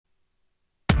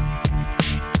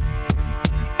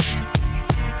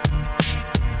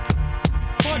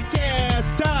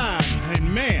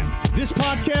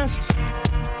podcast,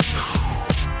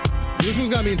 this one's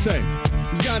going to be insane.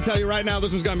 I'm just going to tell you right now,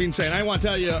 this one's going to be insane. I want to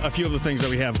tell you a few of the things that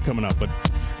we have coming up, but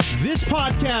this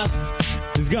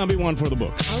podcast is going to be one for the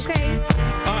books. Okay.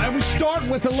 And we start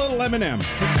with a little Eminem.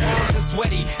 His palms are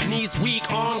sweaty, knees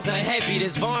weak, arms are heavy.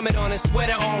 There's vomit on his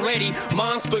sweater already.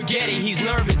 Mom's spaghetti, he's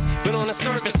nervous, but on the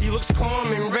surface he looks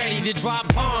calm and ready to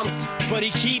drop bombs. But he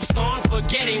keeps on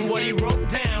forgetting what he wrote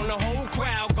down. The whole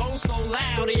crowd goes so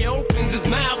loud, he opens his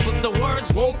mouth, but the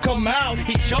words won't come out.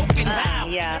 He's choking out.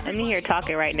 Yeah, I'm here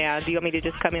talking right now. Do you want me to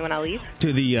just come in when I leave?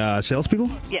 To the salespeople?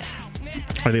 Yes.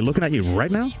 Are they looking at you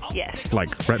right now? Yes. Like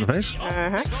right in the face?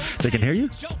 Uh-huh. They can hear you?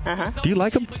 Uh-huh. Do you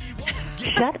like them?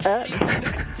 Shut up.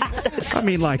 I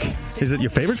mean, like, is it your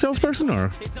favorite salesperson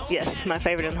or? Yes, my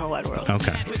favorite in the whole wide world.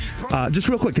 Okay. Just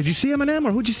real quick, did you see Eminem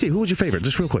or who'd you see? Who was your favorite?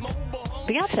 Just real quick.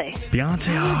 Beyonce. Beyonce.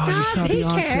 Oh, you saw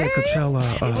Beyonce at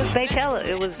Coachella. It was Coachella.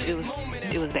 It was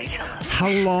Coachella. How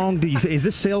long do you is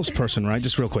this salesperson, right?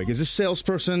 Just real quick. Is this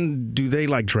salesperson, do they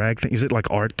like drag things? Is it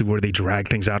like art where they drag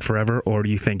things out forever? Or do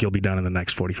you think you'll be done in the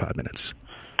next 45 minutes?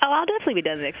 Oh, I'll definitely be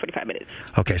done in the next 45 minutes.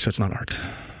 Okay, so it's not art.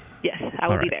 Yes, I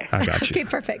will be there. I got you. Okay,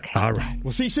 perfect. All right.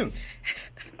 We'll see you soon.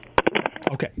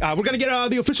 Okay. We're going to get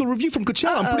the official review from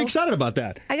Coachella. I'm pretty excited about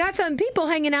that. I got some people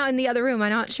hanging out in the other room.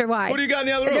 I'm not sure why. What do you got in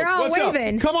the other room? They're all What's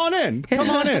waving. Up? Come on in. Come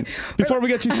on in. Before we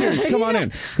get too serious, come on in.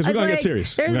 Because we're going to get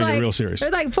serious. We're going to get real serious.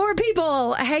 There's like 4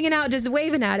 people hanging out just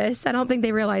waving at us. I don't think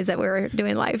they realize that we're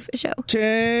doing a live show.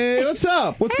 Hey, what's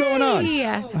up? What's going on?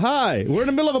 Hi. We're in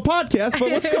the middle of a podcast, but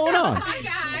what's going on? Hi,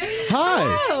 guys.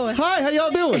 Hi. Hello. Hi, how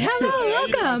y'all doing? Hello,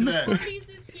 welcome. Barbies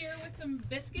is here with some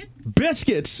biscuits.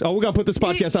 Biscuits. Oh, we're going to put this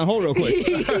podcast on hold real quick.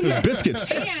 There's biscuits.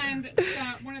 And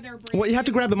one of their brand Well, you have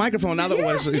to grab the microphone now.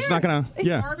 Otherwise, it's not going to.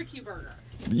 Yeah. barbecue burger.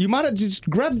 You might have just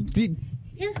grabbed the.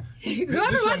 Here.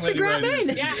 Whoever wants to grab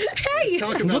in. Yeah. Hey.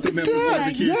 Look at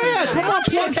that. Yeah, come on,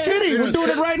 Plug City. We're doing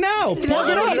it right now. Plug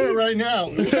it up. We're doing it right now.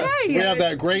 Hey. We have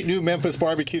that great new Memphis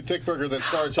barbecue thick burger that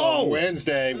starts on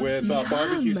Wednesday with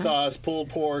barbecue sauce, pulled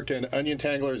pork, and onion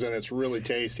tanglers, and it's really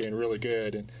tasty and really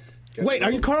good. And wait,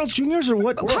 are you Carl's Jr.'s or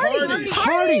what?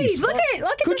 Hardee's. Look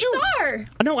at Could the you- star.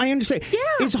 No, I understand. Yeah.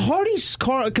 Is Hardee's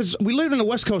Carl? Because we lived in the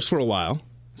West Coast for a while.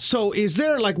 So is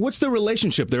there, like, what's the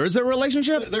relationship there? Is there a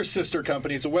relationship? They're sister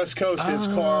companies. The West Coast is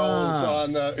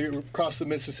Carl's across the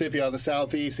Mississippi on the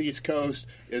southeast, East Coast.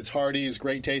 It's Hardee's,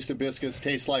 great tasting biscuits,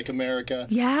 taste like America.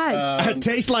 Yes.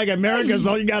 Taste like America is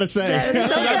all you got to say.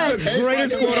 That's the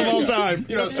greatest quote of all time.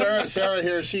 You know, Sarah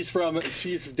here, she's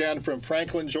down from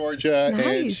Franklin, Georgia,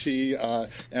 and she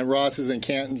and Ross is in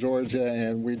Canton, Georgia,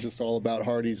 and we're just all about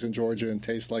Hardee's in Georgia and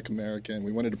taste like America. And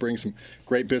we wanted to bring some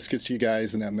great biscuits to you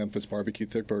guys in that Memphis barbecue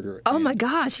thick burger. Oh my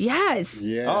gosh, yes.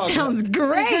 Yeah. Sounds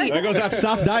great. There goes that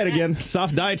soft diet again.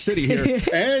 Soft diet city here.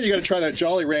 And you got to try that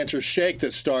Jolly Rancher shake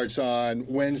that starts on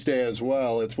Wednesday as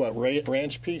well. It's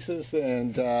ranch pieces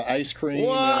and ice cream.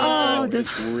 Whoa.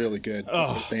 It's really good.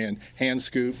 And hand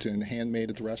scooped and handmade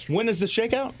at the restaurant. When is the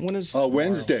shakeout? When is?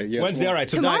 Wednesday. Yeah, Wednesday. All right.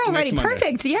 So Tomorrow next already. Monday.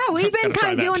 Perfect. Yeah, we've been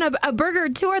kind of doing a burger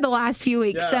tour the last few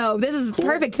weeks, so this is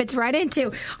perfect. Fits right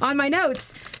into on my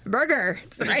notes. Burger.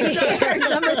 It's right here.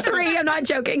 Number 3. I'm not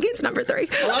joking. It's number 3.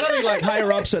 A lot of the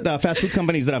higher ups at fast food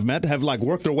companies that I've met have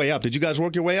worked their way up. Did you guys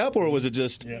work your way up, or was it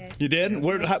just you did?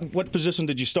 What position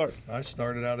did you start? I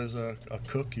started out as a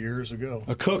cook years ago.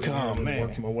 A cook? Oh man,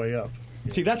 worked my way up.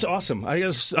 See, that's awesome. I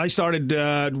guess I started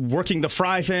working the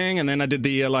fry thing, and then I did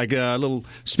the little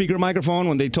speaker microphone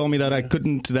when they told me that I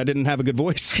didn't have a good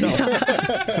voice. So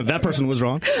that person was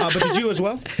wrong. But did you as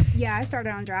well? Yeah, I started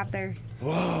on drop there.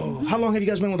 Whoa! How long have you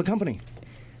guys been with the company?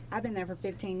 I've been there for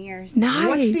 15 years. Nice.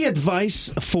 What's the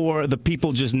advice for the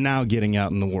people just now getting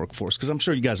out in the workforce? Because I'm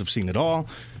sure you guys have seen it all,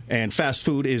 and fast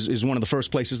food is one of the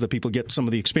first places that people get some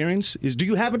of the experience. Do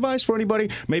you have advice for anybody?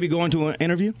 Maybe go into an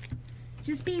interview?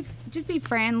 Just be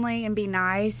friendly and be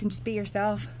nice and just be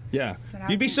yourself. Yeah.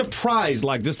 You'd be surprised,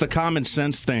 like, just the common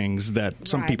sense things that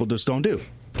some people just don't do.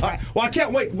 All right. Well, I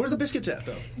can't wait. Where are the biscuits at,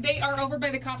 though? They are over by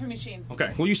the coffee machine.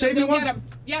 Okay. Will you save me one? Get 'em.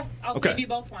 Yes, I'll save you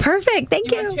both one. Perfect.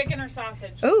 Thank you. Want chicken or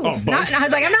sausage? Ooh. I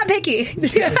was like, I'm not picky.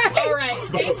 All right.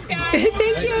 Thanks, guys.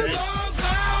 Thank you.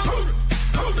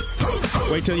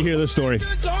 Wait till you hear this story.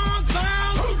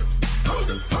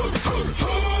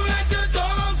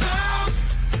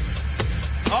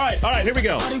 All right, here we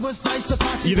go.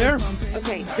 You there?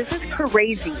 Okay, this is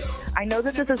crazy. I know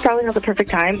that this is probably not the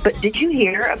perfect time, but did you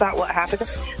hear about what happened?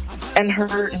 And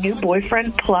her new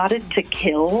boyfriend plotted to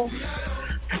kill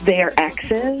their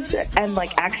exes and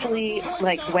actually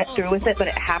went through with it, but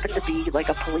it happened to be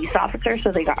a police officer,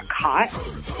 so they got caught.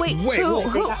 Wait, who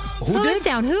did? this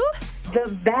down? Who? The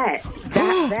vet.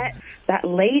 That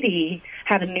lady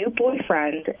had a new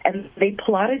boyfriend, and they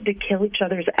plotted to kill each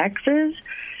other's exes.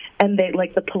 And they,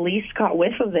 like, the police caught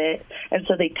whiff of it, and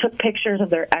so they took pictures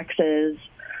of their exes,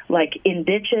 like, in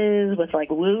ditches with, like,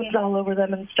 wounds all over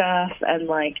them and stuff. And,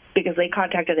 like, because they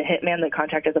contacted a hitman, they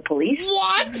contacted the police.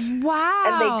 What? Wow.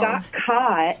 And they got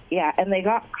caught. Yeah, and they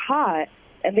got caught.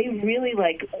 And they really,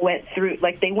 like, went through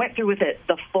with it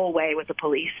the full way with the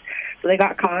police. So they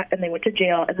got caught, and they went to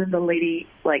jail, and then the lady,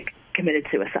 like, committed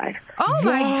suicide. Oh,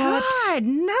 my God.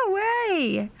 No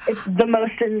way. It's the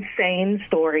most insane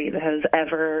story that has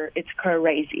ever... It's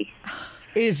crazy.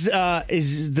 Is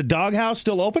the doghouse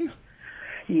still open?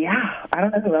 Yeah. I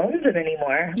don't know who owns it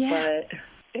anymore, but...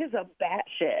 It's a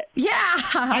batshit. Yeah.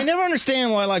 I never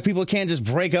understand why, like, people can't just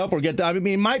break up or get... I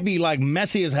mean, it might be, like,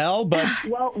 messy as hell, but...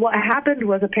 Well, what happened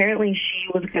was apparently she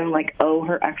was going to, like, owe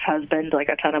her ex-husband, like,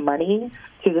 a ton of money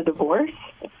through the divorce.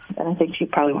 And I think she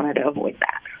probably wanted to avoid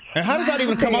that. And how does that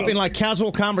even come up in, like,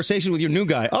 casual conversation with your new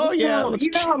guy? Oh, yeah. Well,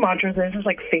 you know how Montrose is. It's,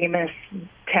 like, famous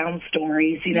town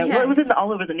stories, you know. Yes. Well, it was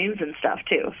all over the news and stuff,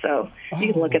 too. So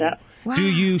you can look it up. Wow. Do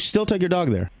you still take your dog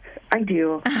there? I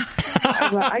do.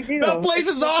 I do. That place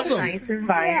is awesome. Nice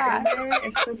environment. Yeah.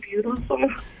 It's so beautiful.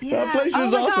 Yeah. That place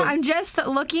is awesome. God, I'm just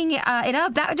looking it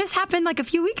up. That just happened like a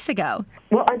few weeks ago.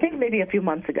 Well, I think maybe a few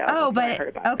months ago. Oh,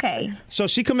 but okay. So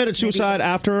she committed suicide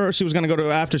after she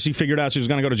figured out she was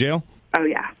going to go to jail? Oh,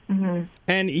 yeah. Mm-hmm.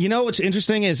 And you know what's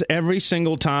interesting is every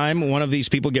single time one of these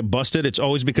people get busted, it's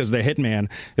always because the hitman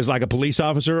is like a police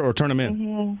officer or turn them in.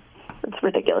 Mm-hmm. It's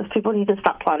ridiculous. People need to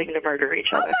stop plotting to murder each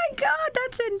other. Oh, my God.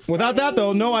 That's insane. Without that,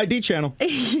 though, no ID channel.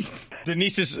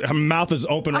 Denise's mouth is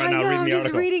open right now reading the article. I'm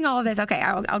just reading all of this. Okay,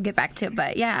 I'll get back to it.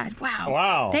 But, yeah,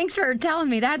 wow. Thanks for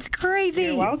telling me. That's crazy.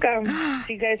 You're welcome. So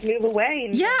you guys move away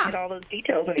and get all those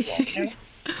details anymore. You know?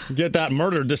 Get that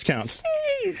murder discount.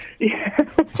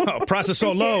 Jeez. Price is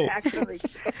so low. Actually,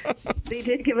 they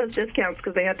did give us discounts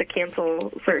because they had to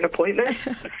cancel certain appointments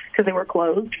because they were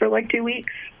closed for like 2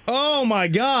 weeks. Oh, my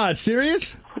God.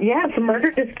 Serious? Yeah, it's a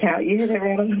murder discount. You hit it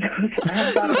right on the nose. I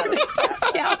haven't thought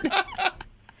about it.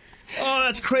 Oh,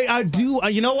 that's crazy. I do.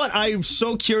 You know what? I'm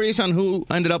so curious on who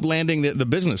ended up landing the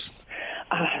business.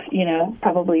 You know,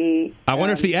 probably... I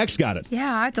wonder if the ex got it.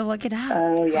 Yeah, I have to look it up.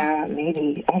 Oh, yeah,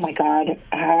 maybe. Oh, my God.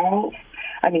 How...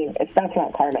 I mean, if that's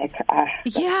not karmic,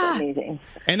 that's amazing.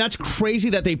 And that's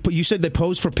crazy that you said they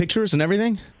posed for pictures and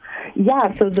everything?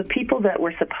 Yeah, so the people that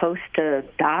were supposed to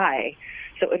die,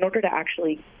 so in order to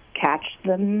actually catch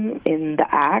them in the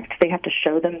act, they have to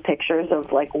show them pictures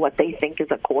of, like, what they think is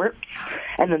a corpse,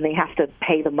 and then they have to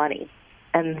pay the money.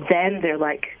 And then they're,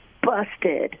 like,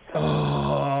 busted.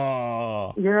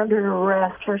 Oh. You're under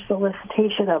arrest for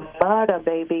solicitation of murder,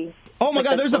 baby. Oh, my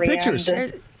God, there's the pictures.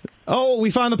 Oh, we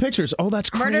found the pictures. Oh,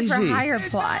 that's crazy. Murder for hire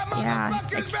plot. Yeah.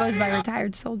 Exposed by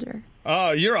retired soldier.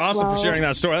 Oh, you're awesome for sharing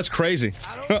that story. That's crazy.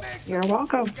 You're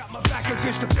welcome.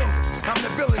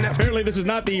 Apparently, this is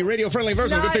not the radio-friendly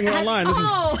version. Good thing we're online. This is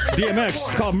DMX.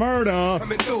 It's called Murder.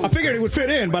 I figured it would fit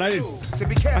in, but I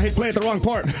hate playing the wrong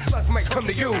part. Might come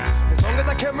to you. As long as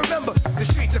I can remember, the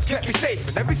streets have kept me safe.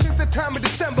 And ever since the time of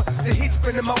December, the heat's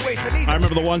been in my waist. I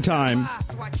remember the one time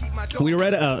we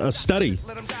read a study,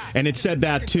 and it said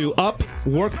that to up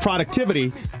work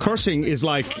productivity, cursing is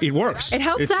like, it works. It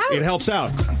helps out? It helps out.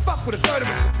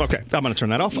 Okay, I'm going to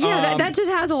turn that off. Yeah, that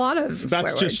just has a lot of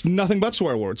That's just nothing but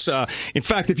swear words. In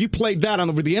fact, if you played that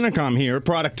over the intercom here,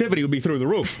 productivity would be through the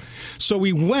roof. So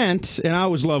we went, and I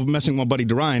always love messing with my buddy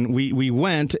Derine. We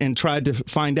went and tried to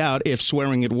find out if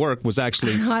swearing at work was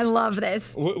actually... I love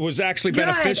this. Was actually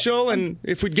beneficial, and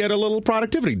if we'd get a little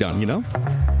productivity done, you know?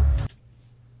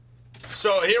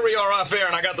 So here we are off air,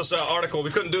 and I got this article.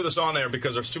 We couldn't do this on air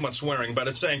because there's too much swearing, but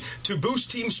it's saying to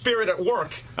boost team spirit at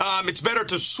work, it's better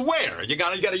to swear. You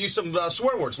gotta use some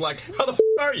swear words like, how the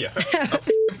are you?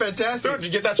 Fantastic. Dude,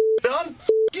 did you get that done?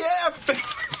 Yeah.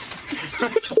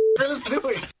 Let's do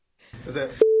it. Is that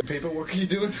paperwork you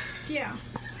doing? Yeah.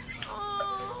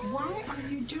 Why are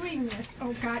you doing this?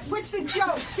 Oh, God. What's the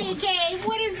joke? PK,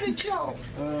 what is the joke?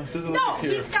 No,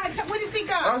 he's got some. What has he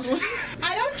got?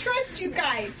 I don't trust you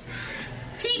guys.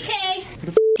 PK. What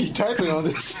the are you typing on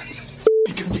this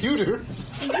computer?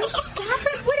 You stop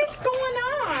it. What is going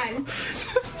on?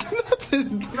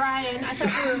 Nothing. Ryan, I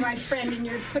thought you were my friend and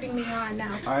you're putting me on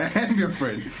now. I am your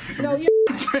friend. No, you're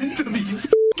my friend to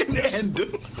the end.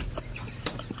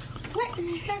 What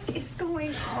the heck is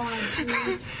going on,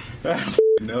 please?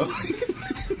 No.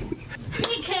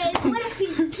 PK, what is he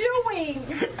doing?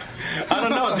 I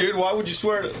don't know, dude. Why would you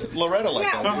swear to Loretta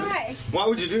like that? Why? Why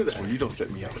would you do that? Well, you don't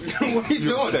set me up. What are you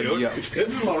doing, dude? This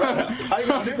is Loretta. How you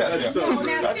gonna do that? That's No,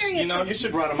 now seriously. You know, you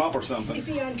should write him up or something. Is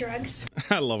he on drugs?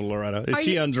 I love Loretta. Is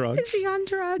he on drugs? Is he on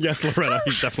drugs? Yes, Loretta.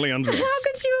 He's definitely on drugs. How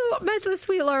could you mess with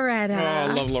sweet Loretta? Oh, I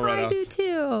love Loretta. I do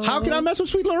too. How can I mess with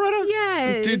sweet Loretta?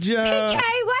 Yes. Did you? PK,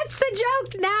 what's the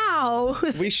joke now?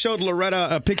 We showed Loretta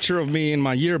a picture of me in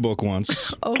my yearbook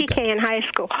once. PK in high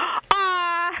school.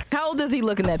 How old does he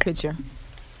look in that picture?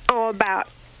 Oh,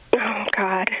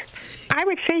 God. I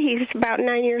would say he's about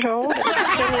 9 years old. 10 years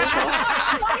old.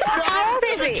 How old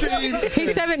is he?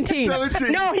 He's 17.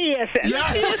 No, he isn't.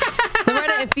 Yes.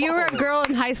 Loretta, if you were a girl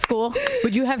in high school,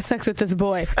 would you have sex with this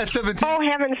boy? At 17? Oh,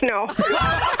 heavens, no.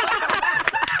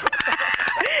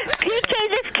 PK,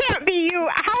 this can't be you.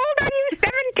 How old are you?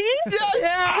 17?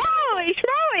 Yeah. Holy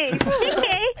schmoly. PK.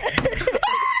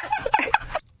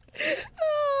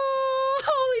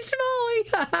 Holy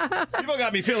schmoly. People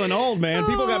got me feeling old, man.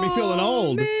 People got me feeling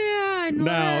old. Man,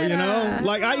 now, you know,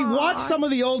 like I watched some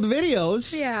of the old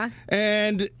videos. Yeah.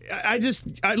 And I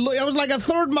was like a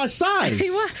third my size.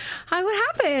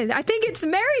 What happened? I think it's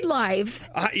married life.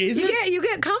 You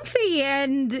get comfy,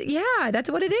 and yeah, that's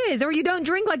what it is. Or you don't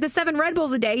drink like the 7 Red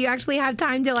Bulls a day. You actually have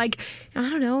time to, like, I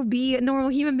don't know, be a normal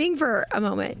human being for a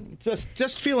moment.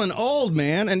 Just feeling old,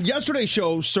 man. And yesterday's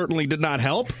show certainly did not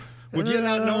help. With you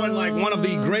not knowing, like, one of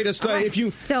the greatest... if you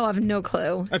still have no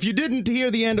clue. If you didn't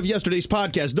hear the end of yesterday's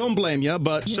podcast, don't blame you.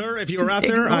 But, sir, if you were out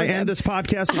there, I end this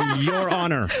podcast in your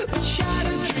honor.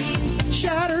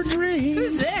 Shattered dreams.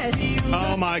 Who's this?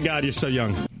 Oh, my God, you're so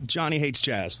young. Johnny Hates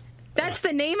Jazz. That's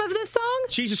the name of this song?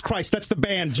 Jesus Christ, that's the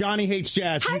band. Johnny Hates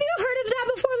Jazz. Have you heard of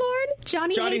that before, Lauren?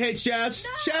 Johnny Hates Jazz. No.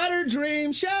 Shattered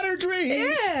dreams.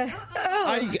 Yeah.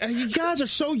 Oh. You guys are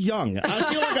so young. I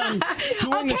feel like I'm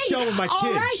doing the show with my kids.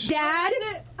 All right, Dad.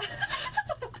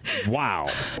 Wow.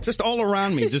 Just all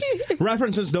around me. Just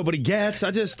references nobody gets.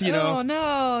 I just, you know. Oh,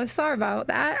 no. Sorry about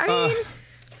that. I mean...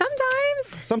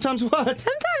 Sometimes. Sometimes what?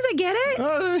 Sometimes I get it.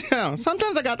 Yeah.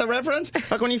 Sometimes I got the reference.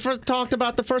 Like when you first talked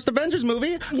about the first Avengers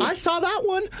movie. Yeah. I saw that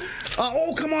one.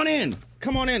 Come on in.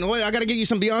 Come on in. Wait, I got to get you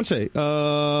some Beyonce.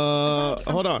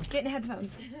 Hold on. Getting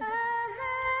headphones.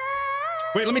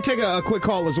 Wait, let me take a quick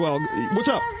call as well. What's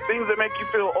up? Things that make you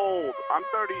feel old. I'm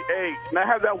 38, and I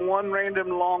have that one random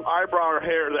long eyebrow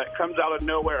hair that comes out of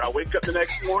nowhere. I wake up the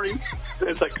next morning, and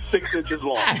it's like 6 inches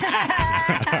long.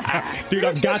 Dude,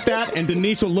 I've got that, and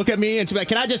Denise will look at me and she'll be like,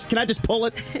 can I just pull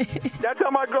it? That's how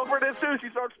my girlfriend is, too. She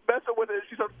starts messing with it.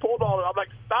 She starts pulling on it. I'm like,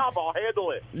 stop, I'll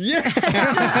handle it. Yeah.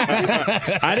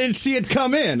 I didn't see it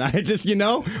come in. I just,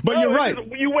 but you're right.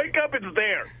 You wake up, it's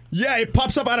there. Yeah, it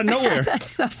pops up out of nowhere. That's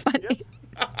so funny. Yep.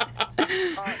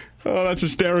 Oh, that's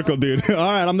hysterical, dude. All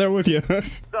right, I'm there with you. All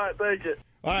right, thank you.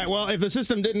 All right, well, if the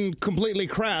system didn't completely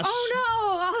crash... Oh, no.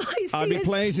 All I see I'd be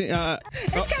playing... it's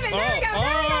coming. There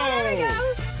we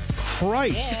go.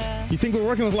 Christ. Yeah. You think we're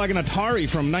working with like an Atari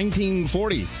from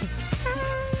 1940.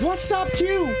 What's up,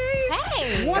 Q?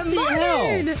 Hey. What the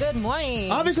hell? Good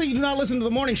morning. Obviously, you do not listen to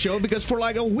the morning show because for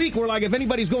like a week, we're like, if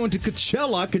anybody's going to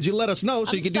Coachella, could you let us know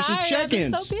so you could do some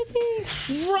check-ins? I'm so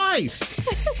busy. Christ.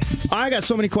 I got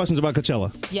so many questions about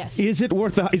Coachella. Yes. Is it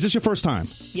worth is this your first time?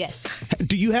 Yes.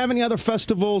 Do you have any other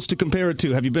festivals to compare it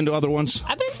to? Have you been to other ones?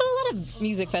 I've been to a lot of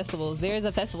music festivals. There's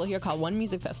a festival here called One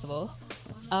Music Festival.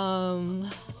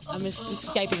 It's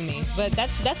escaping me, but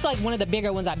that's like one of the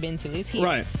bigger ones I've been to. It's here.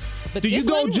 Right. But do you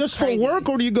go just for work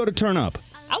or do you go to turn up?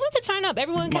 I went to turn up.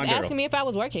 Everyone kept asking me if I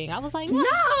was working. I was like,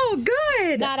 no,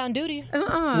 good. Not on duty.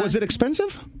 Was it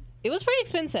expensive? It was pretty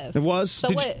expensive. It was? So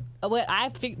what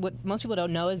most people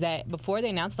don't know is that before they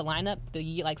announced the lineup,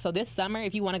 so this summer,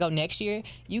 if you want to go next year,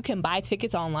 you can buy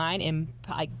tickets online in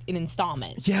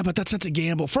installments. Yeah, but that's such a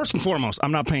gamble. First and foremost,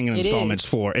 I'm not paying in installments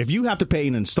for. If you have to pay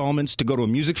in installments to go to a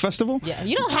music festival, yeah,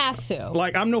 you don't have to.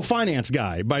 Like, I'm no finance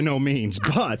guy by no means,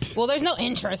 but well, there's no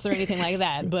interest or anything like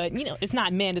that. But it's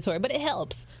not mandatory, but it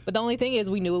helps. But the only thing is,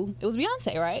 we knew it was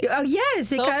Beyonce, right? Oh yes,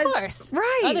 so because of course,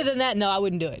 right. Other than that, no, I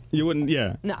wouldn't do it. You wouldn't,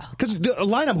 yeah. No. Because the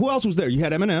lineup, who else was there? You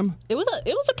had Eminem. It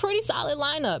was a pretty solid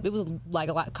lineup. It was like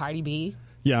a lot. Cardi B.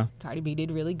 Yeah. Cardi B did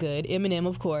really good. Eminem,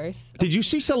 of course. Did you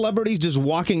see celebrities just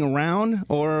walking around?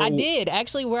 Or I did.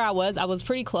 Actually, where I was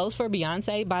pretty close for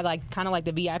Beyonce by kind of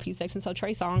the VIP section. So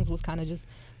Trey Songz was kind of just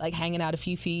hanging out a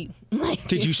few feet.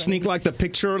 Did you sneak the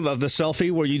picture of the selfie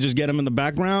where you just get him in the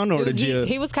background, or did you?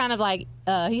 He was kind of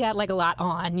he had a lot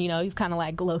on. He's kind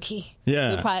of low key.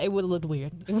 Yeah. It would have looked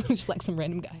weird. It was just some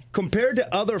random guy. Compared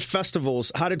to other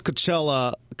festivals, how did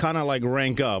Coachella kind of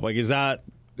rank up? Is that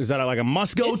like a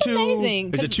must go to? It's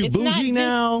amazing. Is it too bougie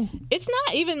now? It's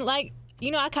not even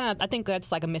I think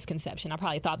that's like a misconception. I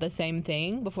probably thought the same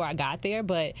thing before I got there,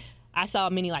 but I saw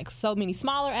so many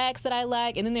smaller acts that I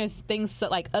like, and then there's things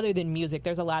like other than music.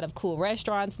 There's a lot of cool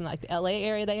restaurants in like the LA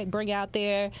area they bring out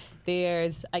there.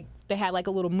 There's like they had like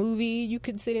a little movie you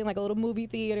could sit in, like a little movie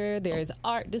theater. There's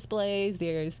art displays.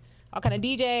 There's all kind of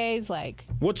DJs. Like,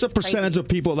 what's the percentage of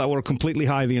people that were completely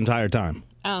high the entire time?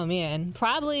 Oh man,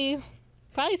 probably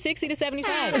 60 to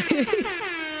 75.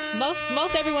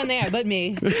 Most everyone there, but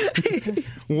me.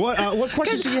 What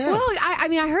questions do you have? Well, I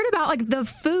mean, I heard about like the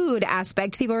food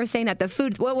aspect. People were saying that the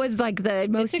food, what was like the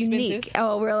most unique?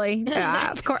 Oh, really?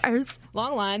 Yeah, of course.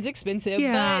 Long lines, expensive.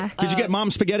 Yeah. But, did you get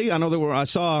mom spaghetti? I know I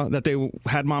saw that they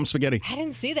had mom spaghetti. I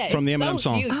didn't see that from the Eminem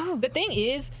song. Oh. The thing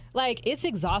is, like, it's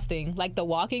exhausting, like the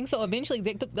walking. So eventually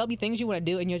there'll be things you want to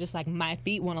do, and you're just like, my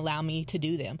feet won't allow me to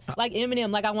do them. Like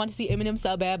Eminem, like I want to see Eminem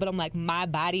so bad, but I'm like, my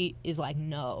body is like,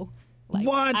 no. Like,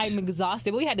 what? I'm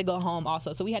exhausted. But we had to go home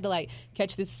also, so we had to like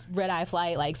catch this red-eye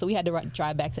flight. Like, so we had to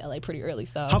drive back to LA pretty early.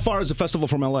 So how far is the festival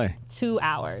from LA? 2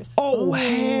 hours. Oh,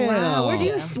 hell! Wow.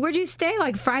 Where'd you stay?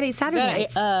 Like Friday, Saturday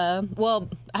nights? Well,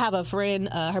 I have a friend.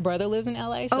 Her brother lives in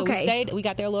LA, so we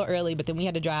got there a little early. But then we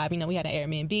had to drive. We had an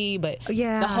Airbnb, but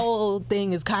the whole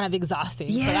thing is kind of exhausting.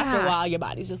 Yeah. So after a while, your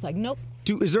body's just like, nope.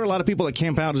 Is there a lot of people that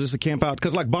camp out? Is this a camp out?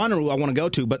 Because like Bonnaroo, I want to go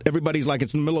to, but everybody's like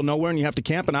it's in the middle of nowhere and you have to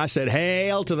camp. And I said,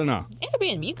 hell to the no.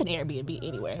 Airbnb, you can Airbnb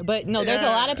anywhere, but no, there's a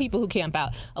lot of people who camp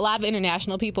out. A lot of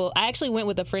international people. I actually went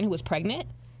with a friend who was pregnant.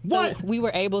 What? So we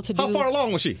were able to do. How far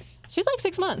along was she? She's like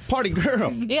 6 months. Party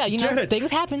girl. Yeah, things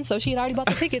happen, so she had already bought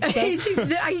the tickets. So.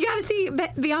 You got to see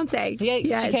Beyonce. Yeah,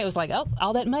 yes. She came, was like, oh,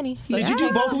 all that money. So did you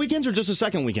do both weekends or just the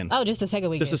second weekend? Oh, just the second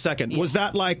weekend. Just the second. Yeah. Was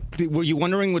that like, were you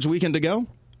wondering which weekend to go?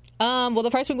 Well, the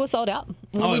first week was sold out.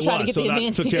 We tried to get the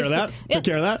advance took care of that. Took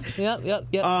care of that.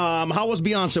 Yep. How was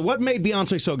Beyonce? What made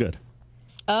Beyonce so good?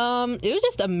 It was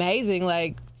just amazing.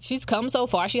 Like, she's come so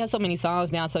far. She has so many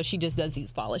songs now, so she just does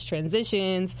these flawless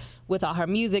transitions with all her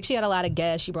music. She had a lot of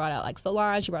guests. She brought out like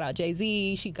Solange. She brought out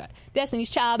Jay-Z. She got Destiny's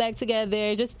Child back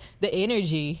together. Just the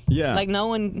energy. Yeah. Like no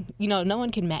one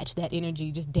can match that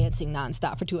energy. Just dancing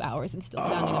nonstop for 2 hours and still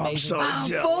sounding amazing.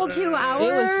 Full 2 hours.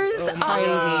 It was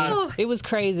crazy. It was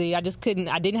crazy. I just couldn't.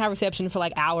 I didn't have reception for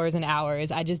like hours and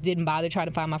hours. I just didn't bother trying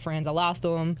to find my friends. I lost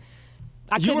them.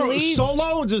 You were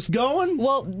solo, just going?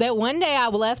 Well, that one day I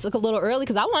left a little early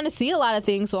because I wanted to see a lot of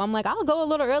things. So I'm like, I'll go a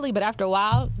little early. But after a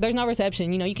while, there's no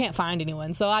reception. You can't find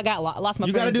anyone. So I got lost my friends.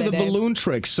 You got to do the balloon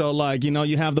trick. So, like,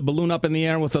 you have the balloon up in the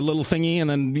air with a little thingy, and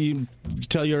then you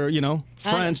tell your,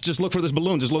 friends, just look for this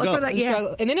balloon. Just look up.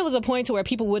 And then it was a point to where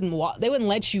people wouldn't walk. They wouldn't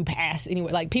let you pass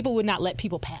anywhere. Like, people would not let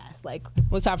people pass. Like,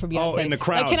 when it's time for Beyonce. Oh, in the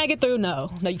crowd. Like, can I get through? No,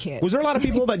 you can't. Was there a lot of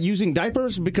people that using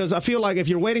diapers? Because I feel like if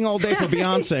you're waiting all day for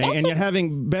Beyonce and you're having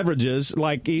beverages,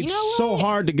 like it's so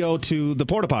hard to go to the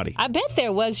porta potty. I bet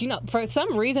there was, for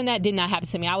some reason that did not happen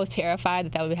to me. I was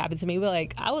terrified that would happen to me, but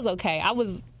like I was okay. I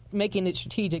was making it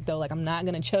strategic though. Like I'm not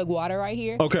gonna chug water right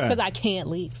here, because I can't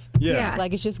leave. Yeah,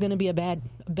 like it's just gonna be a bad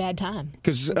time.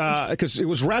 Because it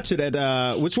was ratchet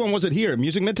at which one was it here?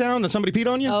 Music Midtown that somebody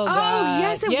peed on you? Oh, God.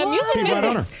 Yes, it was. Music Peed right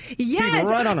on her. Yes, peed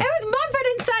right on her. It was Mumford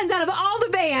and Sons out of all the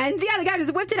bands. Yeah, the guy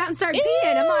just whipped it out and started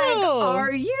peeing. I'm like,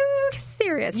 are you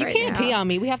serious? You can't pee on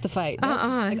me. We have to fight.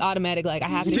 Like automatic. Like I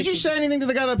have to. Did you say anything to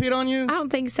the guy that peed on you? I don't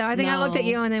think so. I think I looked at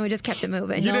you and then we just kept it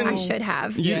moving. I should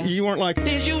have. You weren't like.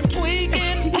 Is you tweaking?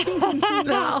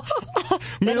 No.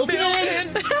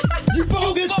 Milton, you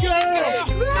bogus girl.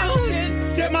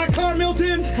 Get my car,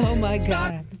 Milton. Oh my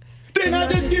God. Didn't I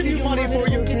just give you money for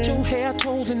your Get your hair,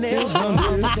 toes, and nails done.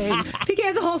 PK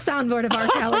has a whole soundboard of R.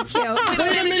 Kelly.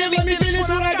 Wait a minute, let me finish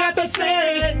what I got to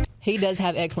say. He does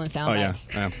have excellent sound bites.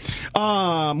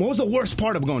 Yeah. What was the worst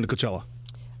part of going to Coachella?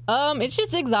 It's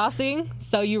just exhausting.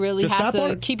 So you really have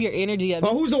to keep your energy up.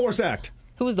 Oh, who's the worst act?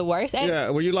 Who was the worst act? Yeah,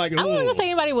 were you like? I wasn't gonna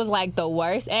say anybody was like the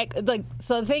worst act. Like,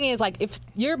 so the thing is, like, if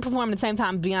you're performing at the same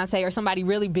time Beyonce or somebody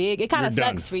really big, it kind of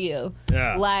sucks for you.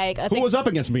 Yeah. Like, who was up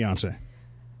against Beyonce?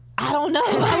 I don't know.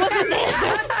 I wasn't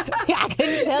there. I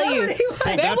couldn't tell you.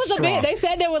 There was a bit. They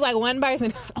said there was like one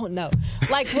person. Oh no.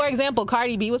 Like, for example,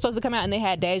 Cardi B was supposed to come out and they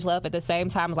had Dej Love at the same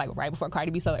time, like right before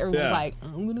Cardi B. So everyone was like,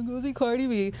 I'm gonna go see Cardi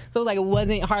B. So like it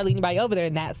wasn't hardly anybody over there,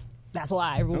 and that's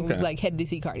why everyone was like headed to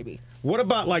see Cardi B. What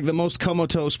about like the most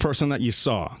comatose person that you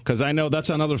saw? Because I know that's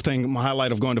another thing. My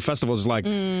highlight of going to festivals is like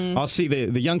I'll see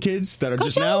the young kids that are Coachella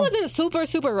just now. Wasn't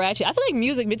super ratchet. I feel like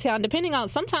Music Midtown, depending on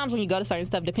sometimes when you go to certain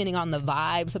stuff, depending on the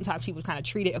vibe, sometimes people kind of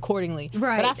treat it accordingly.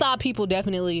 Right. But I saw people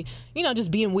definitely,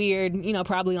 just being weird,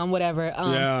 probably on whatever,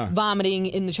 vomiting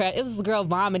in the trash. It was a girl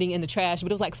vomiting in the trash,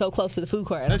 but it was like so close to the food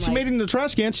court. And she made it in the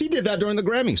trash can. She did that during the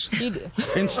Grammys. She did.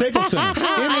 In Staples Center.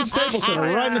 In Staples Center,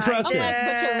 right in the trash that's I'm good. like,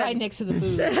 but you're right next to the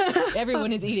food.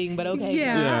 Everyone is eating, but okay.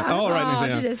 Yeah. All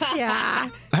right. Yeah.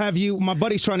 Have you? My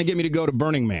buddy's trying to get me to go to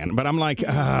Burning Man, but I'm like,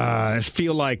 I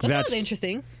feel like That that's sounds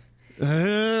interesting.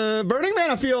 Burning Man.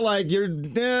 I feel like you're.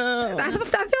 I feel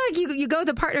like you go with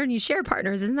a partner and you share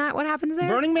partners. Isn't that what happens there?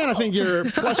 Burning Man. I think you're.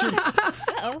 Plus you're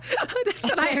That's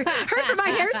what I heard from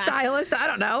my hairstylist. I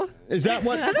don't know. is that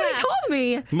what? That's what he told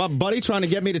me. My buddy trying to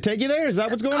get me to take you there? Is that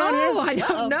what's going on here? Oh, I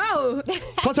don't know.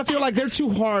 Plus, I feel like they're too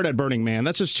hard at Burning Man.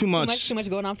 That's just too much. Too much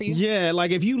going on for you? Yeah,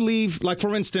 like if you leave, like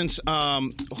for instance,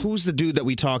 who's the dude that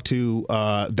we talked to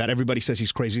that everybody says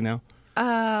he's crazy now?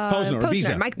 Posner.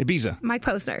 Ibiza. Mike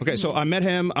Posner. Okay, so I met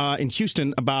him in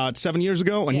Houston about 7 years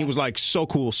ago, and he was like so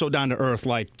cool, so down to earth,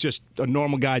 like just a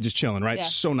normal guy just chilling, right? Yeah.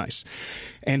 So nice.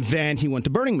 And then he went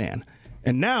to Burning Man.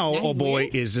 And now, oh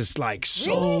boy, is just like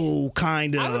so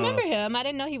kind of. I remember him. I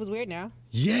didn't know he was weird now.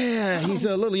 Yeah, he's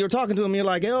a little. You're talking to him. You're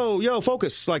like, yo,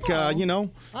 focus. Like, you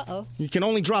know, you can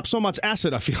only drop so much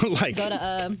acid. I feel like. Go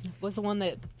to what's the one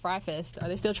that Fry Fest? Are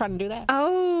they still trying to do that?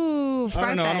 Oh, Fry I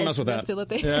don't know. I don't mess with That's that. still a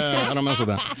thing? Yeah, I don't mess with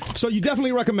that. So you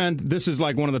definitely recommend. This is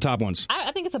like one of the top ones.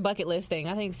 I think it's a bucket list thing.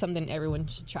 I think it's something everyone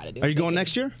should try to do. Are you going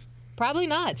next year? Probably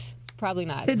not. Probably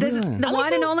not. So this is the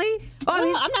one and only?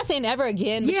 Well, I'm not saying ever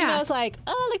again, but you Yeah. know, it's like,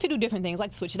 I like to do different things. I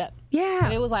like to switch it up. Yeah.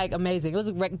 And it was like amazing. It was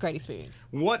a great experience.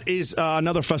 What is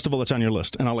another festival that's on your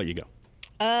list? And I'll let you go.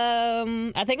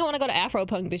 I think I want to go to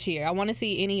Afropunk this year. I want to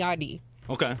see NERD.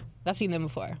 Okay. I've seen them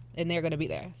before, and they're going to be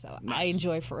there. So I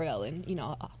enjoy Pharrell and, you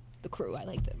know, the crew. I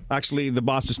like them. Actually, the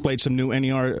boss just played some new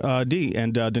NERD,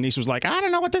 and Denise was like, I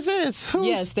don't know what this is.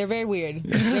 Yes, they're very weird.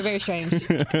 They're very strange.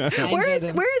 Where is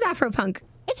Afropunk?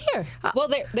 It's here. Well,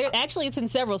 they're actually it's in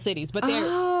several cities, but they're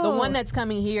the one that's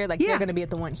coming here. Like they're going to be at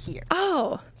the one here.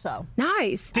 Oh, so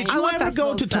nice. Did you ever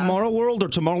go to Tomorrow World or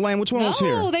Tomorrowland? Which one was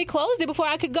here? No, they closed it before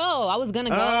I could go. I was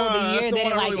gonna go the year that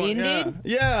it like ended.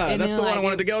 Yeah, that's the one I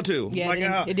wanted to go to.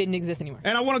 Yeah, it didn't exist anymore.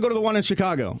 And I want to go to the one in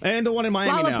Chicago and the one in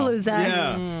Miami now. Lollapalooza.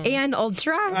 Yeah. And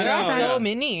Ultra. There are so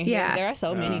many. Yeah. There are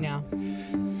so many now.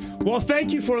 Well,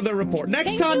 thank you for the report.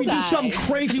 Next time you do something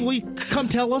crazy, will you come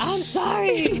tell us? I'm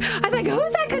sorry. I was like,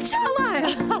 who's at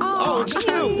Coachella? Oh, it's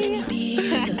cute.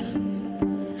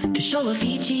 To show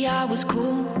Avicii I was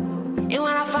cool. And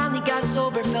when I finally got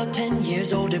sober, felt 10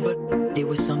 years older, but there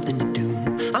was something to do.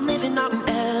 I'm living out in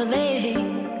LA.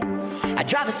 I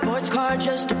drive a sports car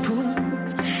just to prove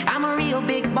I'm a real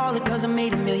big baller, cause I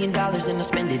made $1 million and I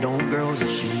spend it on girls and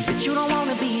shoes. But you don't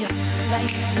wanna be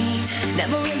like me,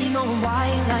 never really knowing why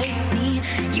like me.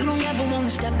 You don't ever wanna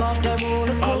step off that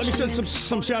roller coaster. Let me send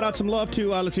some shout out, some love to,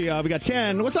 let's see, we got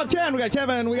Ken. What's up, Ken? We got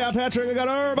Kevin, we got Patrick, we got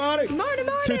everybody. Morning.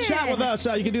 To chat with us,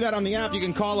 you can do that on the app. You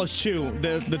can call us too.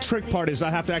 The trick part is I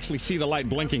have to actually see the light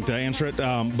blinking to answer it.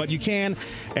 But you can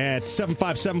at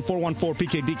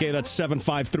 757-414-PKDK. That's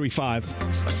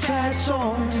 7535. Sad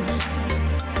song,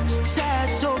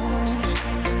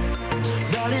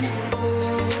 darling,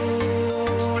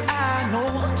 all I know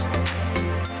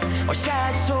are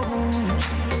sad songs.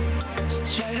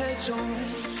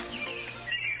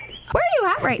 Where are you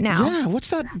at right now? Yeah, what's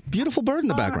that beautiful bird in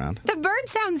the background? The bird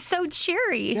sounds so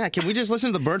cheery. Yeah, can we just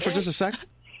listen to the bird for just a sec?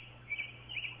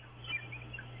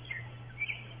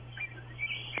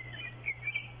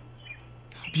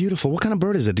 Beautiful. What kind of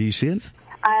bird is it? Do you see it?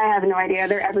 I have no idea.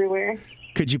 They're everywhere.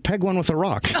 Could you peg one with a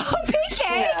rock? Oh,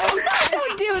 PK! No,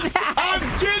 don't do that.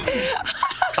 I'm kidding.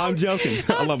 I'm joking.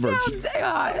 I love birds.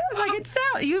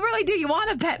 You really do. You want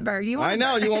a pet bird. I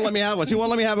know. You won't let me have one. So you won't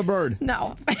let me have a bird.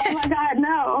 No. Oh, my God,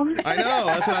 no. I know.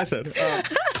 That's what I said.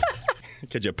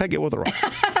 Could you peg it with a rock?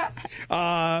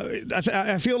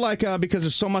 I feel like because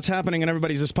there's so much happening and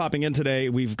everybody's just popping in today,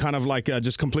 we've kind of like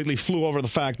just completely flew over the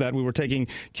fact that we were taking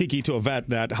Kiki to a vet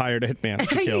that hired a hitman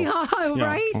to kill.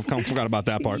 Right? I forgot about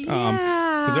that part.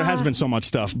 Because there has been so much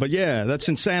stuff. But yeah, that's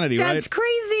insanity, right? That's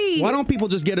crazy. Why don't people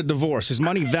just get a divorce? Is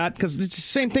money that? Because it's the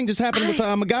same thing just happened with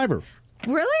MacGyver.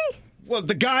 Really? Well,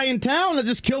 the guy in town that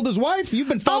just killed his wife. You've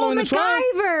been following the trial.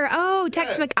 MacGyver. Oh,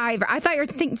 Tex MacIver. I thought you were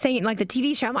saying like the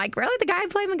TV show. I'm like, really? The guy who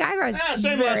played MacGyver? I was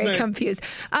very confused.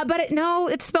 No,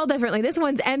 it's spelled differently. This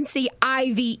one's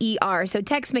MacIver. So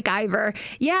Tex MacIver.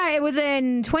 Yeah, it was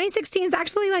in 2016. It's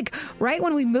actually like right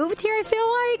when we moved here, I feel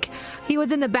like. He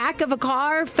was in the back of a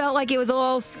car, felt like it was a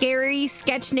little scary,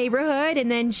 sketch neighborhood,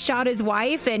 and then shot his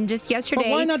wife. And just yesterday.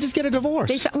 But why not just get a divorce?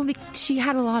 She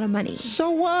had a lot of money.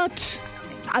 So what?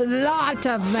 A lot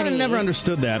of money. I never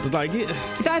understood that. Like, if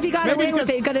he got away with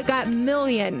it, he could have got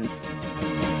millions.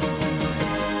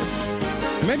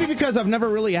 Maybe because I've never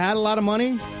really had a lot of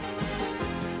money.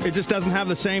 It just doesn't have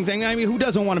the same thing. I mean, who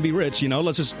doesn't want to be rich,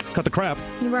 Let's just cut the crap.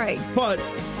 Right. But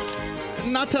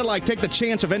not to, take the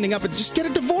chance of ending up and just get a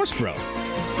divorce, bro.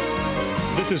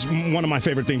 This is one of my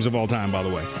favorite themes of all time, by the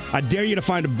way. I dare you to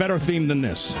find a better theme than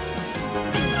this.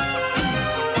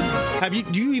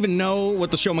 Do you even know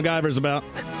what the show MacGyver is about?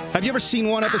 Have you ever seen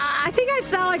one episode? I think I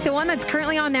saw like the one that's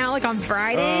currently on now, like on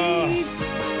Fridays.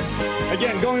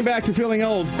 Again, going back to feeling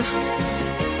old.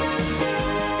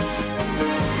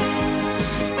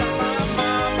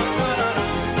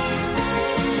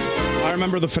 I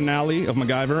remember the finale of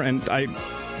MacGyver, and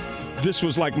this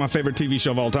was like my favorite TV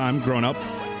show of all time growing up.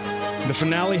 The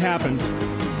finale happened.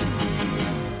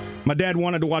 My dad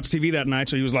wanted to watch TV that night,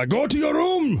 so he was like, "Go to your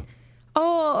room."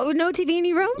 Oh, no TV in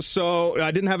your room? So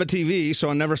I didn't have a TV, so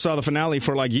I never saw the finale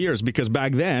for like years, because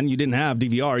back then you didn't have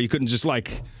DVR. You couldn't just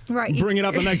like bring it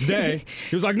up the next day.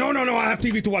 He was like, no, I have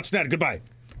TV to watch that. Goodbye.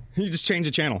 He just changed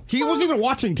the channel. He wasn't even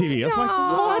watching TV. I was like,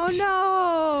 what? Oh,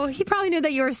 no. He probably knew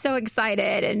that you were so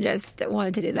excited and just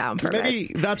wanted to do that on purpose.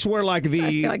 Maybe that's where I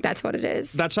feel like that's what it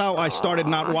is. That's how I started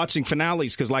not watching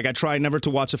finales, because like I try never to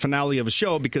watch a finale of a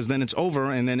show, because then it's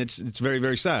over and then it's very,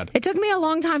 very sad. It took me a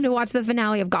long time to watch the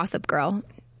finale of Gossip Girl.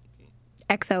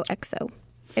 XOXO.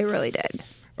 It really did.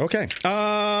 Okay.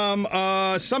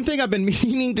 Something I've been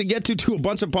meaning to get to a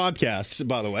bunch of podcasts,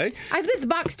 by the way. I have this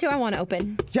box, too, I want to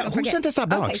open. Yeah, who sent us that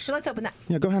box? Okay, so let's open that.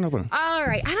 Yeah, go ahead and open it. All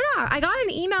right. I don't know. I got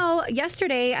an email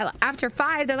yesterday after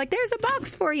 5. They're like, there's a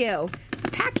box for you.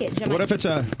 Package. What if it's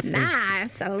a...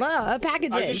 Nice. I love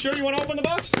packages. Are you sure you want to open the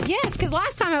box? Yes, because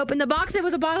last time I opened the box, it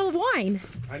was a bottle of wine.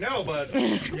 I know, but,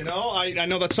 I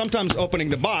know that sometimes opening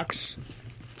the box...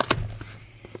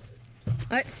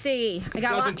 Let's see. It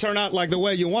doesn't turn out like the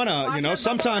way you want to,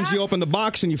 Sometimes you open the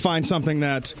box and you find something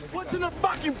that... What's in the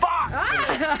fucking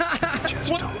box?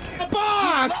 What in the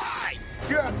box?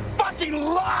 You're a fucking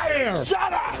liar!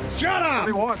 Shut up! Shut up! What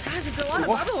he wants. Gosh, it's a lot of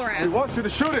bubble wrap. He wants you to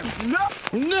shoot him. No!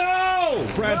 No!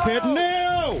 Brad Pitt,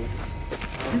 no!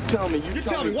 You tell me. You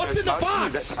tell me. What's in the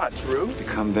box? That's not true.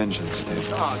 Become vengeance,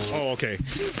 Dave. Oh, okay.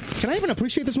 Can I even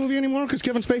appreciate this movie anymore because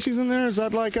Kevin Spacey's in there? Is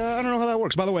that like, I don't know how that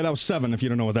works. By the way, that was 7 if you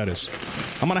don't know what that is.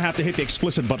 I'm going to have to hit the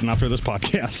explicit button after this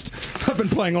podcast. I've been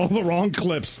playing all the wrong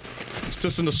clips. It's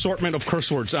just an assortment of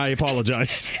curse words. I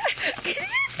apologize.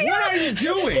 What are you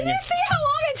doing? Did you see how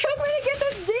long it took me to get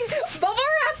this ding bubble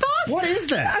wrap off? What is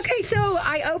that? Okay, so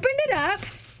I opened it up.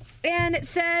 And it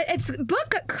said it's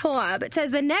book club. It says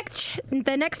the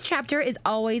next chapter is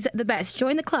always the best.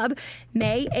 Join the club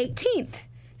May 18th.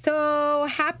 So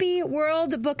happy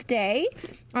World Book Day.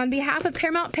 On behalf of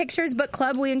Paramount Pictures Book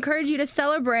Club, we encourage you to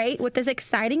celebrate with this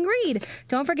exciting read.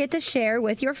 Don't forget to share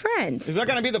with your friends. Is that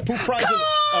going to be the poop prize? It's more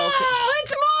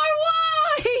wine.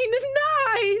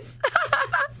 Nice.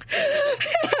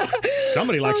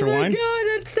 Somebody likes her wine. Oh, my God,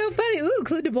 that's so funny. Ooh,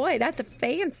 Clos du Bois. That's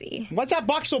fancy. Why's that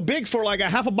box so big for like a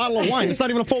half a bottle of wine? It's not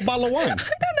even a full bottle of wine. I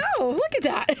don't know. Look at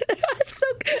that. This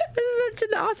is such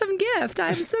an awesome gift.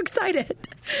 I'm so excited.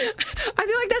 I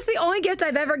feel like that's the only gift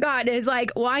I've ever gotten is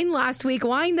like wine last week,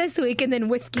 wine this week, and then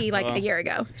whiskey like a year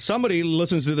ago. Somebody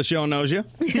listens to the show and knows you.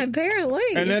 Apparently.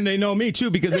 And then they know me, too,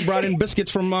 because they brought in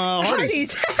biscuits from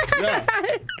Hardee's. Yeah.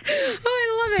 Oh,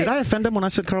 I love it. Did I offend them when I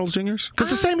said Carl's Jr.'s?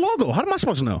 Because it's the same logo. How am I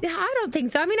supposed to know? I don't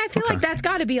think so. I mean, I feel like that's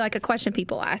got to be like a question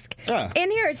people ask. Yeah.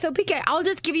 And here, so PK, I'll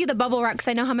just give you the bubble wrap because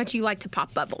I know how much you like to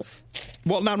pop bubbles.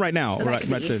 Well, not right now. So right.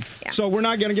 Yeah. So we're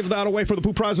not going to give that away for the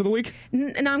poop prize of the week?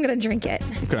 No, I'm going to drink it.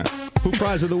 Okay. Poop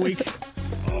prize of the week.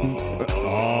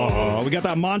 Oh, we got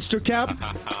that monster cap.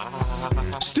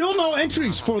 Still no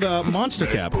entries for the monster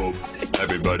cap.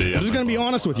 Everybody. I'm just going to be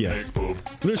honest with you.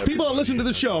 There's people that listen to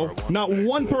the show. Not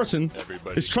one person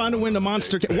is trying to win the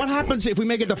monster cap. What happens if we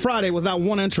make it to Friday without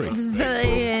one entry?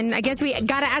 And I guess we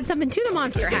got to add something to the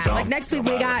monster hat. Like next week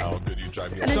we got an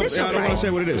additional I don't want to say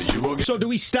what it is. So do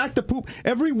we stack the poop?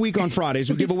 Every week on Fridays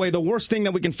we give away the worst thing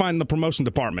that we can find in the promotion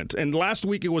department. And last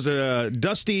week it was a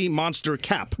dusty monster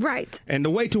cap. Right. And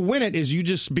the way to win it is you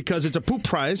just, because it's a poop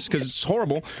prize, because it's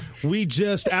horrible, we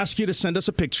just ask you to send us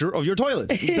a picture of your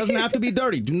toilet. It doesn't have to be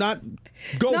dirty. Do not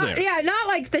go there. Yeah, not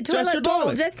like the toilet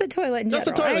bowl, just the toilet in general. Just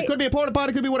the toilet. Right? It could be a porta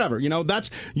potty, it could be whatever. That's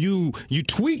you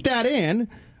tweet that in.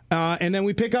 And then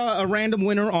we pick a random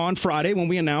winner on Friday when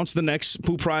we announce the next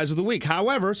poop prize of the week.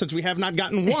 However, since we have not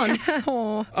gotten one,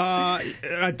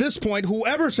 at this point,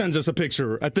 whoever sends us a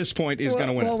picture at this point is going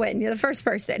to win. We'll win. You're the first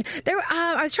person.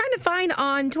 I was trying to find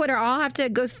on Twitter. I'll have to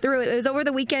go through it. It was over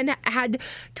the weekend. Had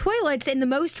toilets in the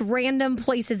most random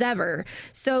places ever.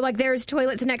 So, like, there's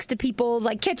toilets next to people's,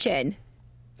 like, kitchen.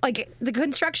 like the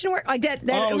construction work, like that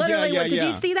Oh, literally. yeah, Did you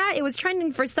yeah. see that? It was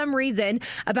trending for some reason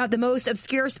about the most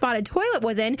obscure spot a toilet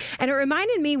was in, and it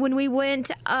reminded me when we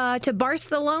went to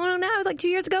Barcelona. It was like 2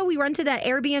 years ago. We rented that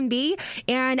Airbnb,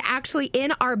 and actually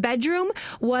in our bedroom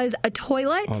was a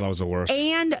toilet. Oh, that was the worst.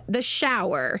 And the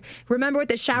shower. Remember with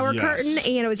the shower Yes. curtain,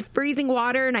 and it was freezing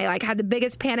water, and I like had the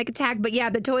biggest panic attack. But yeah,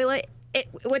 the toilet.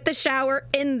 With the shower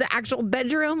in the actual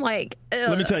bedroom, like, ugh.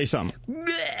 Let me tell you something.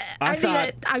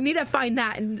 I need to find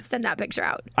that and send that picture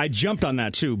out. I jumped on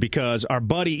that too because our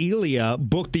buddy Elia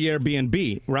booked the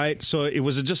Airbnb, right? So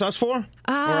was it just us four? Or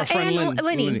our friend And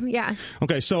Lenny, yeah.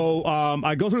 Okay, so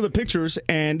I go through the pictures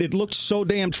and it looked so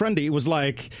damn trendy. It was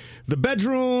like the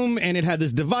bedroom and it had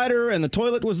this divider and the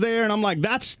toilet was there, and I'm like,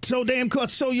 that's so damn cool.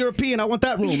 It's so European. I want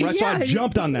that room, right? So I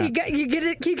jumped on that. You get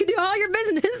it. You can do all your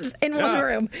business in one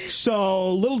room. So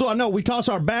little do I know, we toss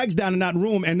our bags down in that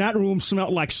room, and that room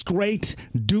smelled like straight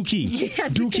dookie.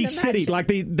 Yes, Dookie City. Like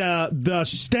the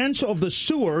stench of the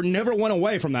sewer never went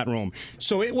away from that room.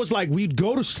 So it was like we'd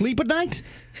go to sleep at night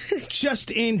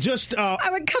I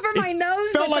would cover my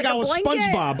nose. Felt with like I a was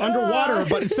blanket. SpongeBob underwater,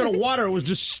 but instead of water, it was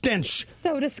just stench.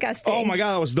 So disgusting. Oh my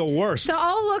God, that was the worst. So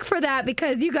I'll look for that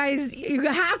because you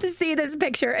have to see this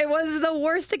picture. It was the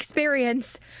worst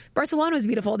experience. Barcelona was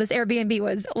beautiful. This Airbnb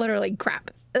was literally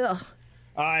crap. Ugh.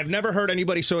 I've never heard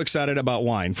anybody so excited about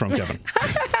wine from Kevin.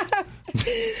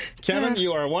 Kevin,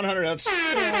 you are 100. That's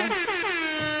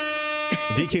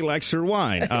DK likes her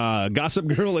wine. Gossip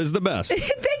Girl is the best.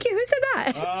 Thank you. Who said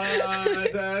that? I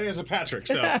think it's a Patrick.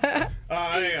 So,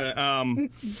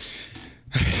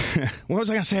 what was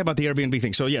I going to say about the Airbnb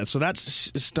thing? So, yeah, so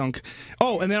that's stunk.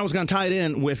 Oh, and then I was going to tie it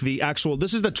in with the actual,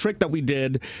 this is the trick that we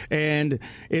did, and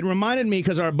it reminded me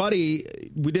because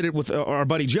we did it with our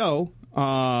buddy Joe,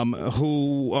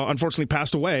 who unfortunately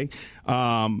passed away.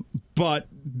 But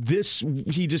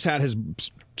he just had his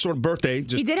sort of birthday.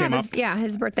 Just He did came have up.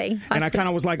 his birthday. And I kind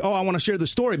of was like, I want to share the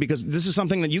story because this is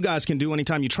something that you guys can do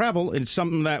anytime you travel. It's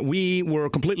something that we were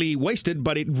completely wasted,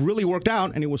 but it really worked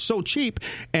out, and it was so cheap,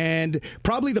 and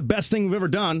probably the best thing we've ever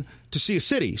done to see a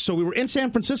city. So we were in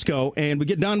San Francisco, and we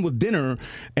get done with dinner,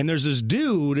 and there's this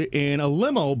dude in a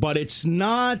limo, but it's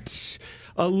not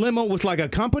a limo with like a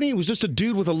company. It was just a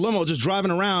dude with a limo just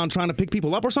driving around trying to pick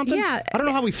people up or something. Yeah. I don't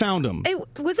know how we found him.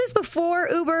 Was this before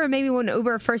Uber or maybe when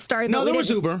Uber first started? No, there was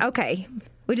Uber. Okay.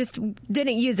 We just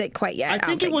didn't use it quite yet. I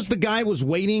think it was the guy was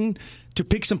waiting to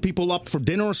pick some people up for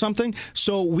dinner or something.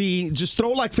 So we just throw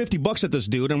like $50 at this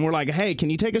dude, and we're like, hey, can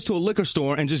you take us to a liquor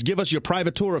store and just give us your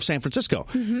private tour of San Francisco?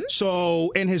 Mm-hmm.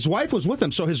 So, and his wife was with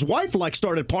him. So his wife like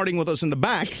started partying with us in the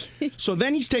back. So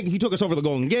then he took us over the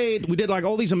Golden Gate. We did like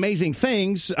all these amazing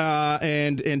things,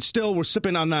 and still we're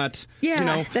sipping on that,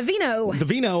 the vino. The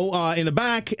vino in the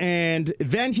back. And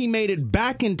then he made it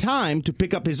back in time to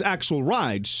pick up his actual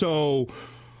ride. So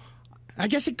I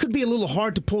guess it could be a little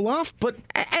hard to pull off, but,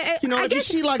 if you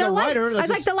see like a rider... I was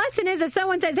like, the lesson is if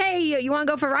someone says, hey, you want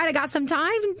to go for a ride? I got some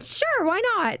time? Sure, why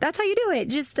not? That's how you do it.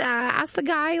 Just ask the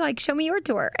guy, like, show me your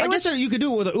tour. I guess you could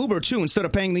do it with an Uber, too, instead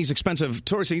of paying these expensive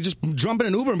tours. You just jump in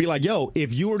an Uber and be like, yo,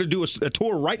 if you were to do a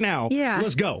tour right now,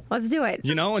 let's go. Let's do it.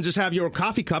 And just have your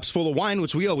coffee cups full of wine,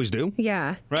 which we always do.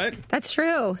 Yeah. Right? That's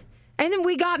true. And then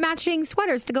we got matching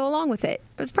sweaters to go along with it.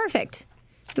 It was perfect.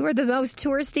 We were the most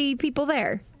touristy people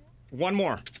there. One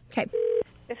more. Okay.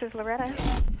 This is Loretta.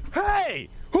 Hey!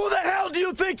 Who the hell do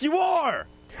you think you are?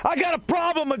 I got a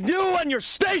problem with you and your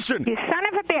station! You son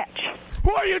of a bitch!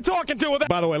 Who are you talking to with that?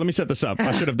 By the way, let me set this up.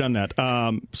 I should have done that.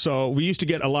 So we used to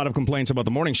get a lot of complaints about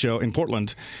the morning show in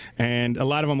Portland, and a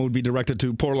lot of them would be directed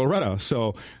to poor Loretta.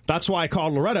 So that's why I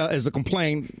called Loretta as the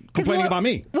complaining about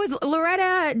me. Was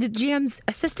Loretta the GM's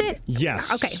assistant?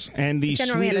 Yes. Okay. And the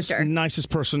General sweetest, manager. nicest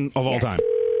person of all time.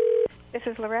 This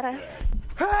is Loretta.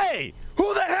 Hey!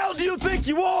 Who the hell do you think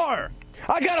you are?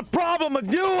 I got a problem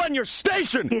with you and your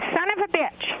station! You son of a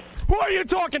bitch! Who are you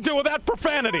talking to with that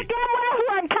profanity? You don't know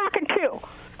who I'm talking to!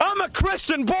 I'm a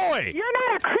Christian boy! You're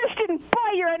not a Christian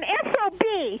boy, you're an SOB!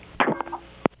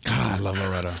 God, I love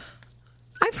Loretta.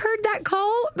 I've heard that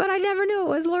call, but I never knew it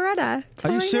was Loretta.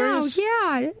 Are you serious?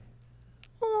 Yeah.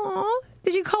 Aww.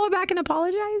 Did you call her back and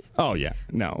apologize? Oh, yeah.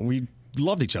 No, we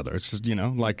loved each other. It's,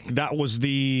 like that was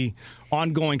the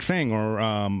ongoing thing,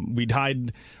 or we'd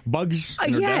hide bugs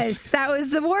in her desk. That was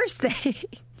the worst thing.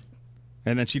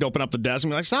 And then she'd open up the desk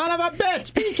and be like, son of a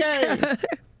bitch, PK!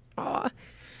 Aw.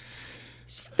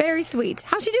 She's very sweet.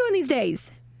 How's she doing these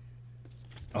days?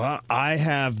 I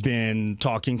have been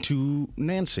talking to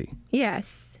Nancy.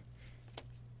 Yes.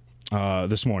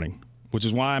 This morning, which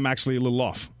is why I'm actually a little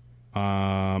off.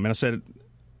 And I said,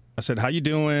 how you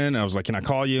doing? I was like, can I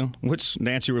call you? Which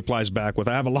Nancy replies back with,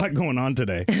 I have a lot going on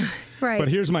today. Right. But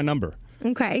here's my number.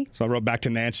 Okay. So I wrote back to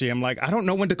Nancy. I'm like, I don't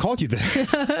know when to call you then.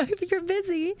 If you're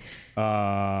busy.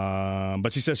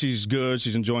 But she says she's good.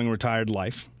 She's enjoying retired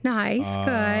life. Nice.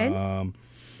 Good.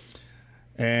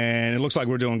 And it looks like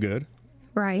we're doing good.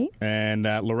 Right. And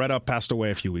that Loretta passed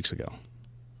away a few weeks ago.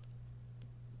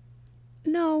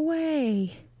 No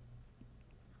way.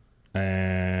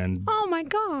 And oh my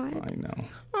God. I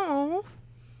know.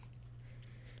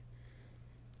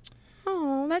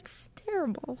 Oh, that's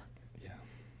terrible.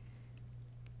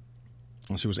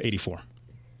 Well, she was 84.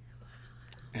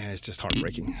 And it's just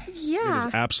heartbreaking. Yeah. It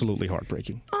is absolutely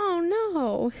heartbreaking.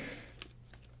 Oh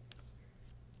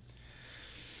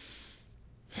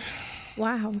no.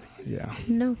 Wow. Yeah.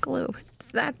 No clue.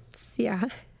 That's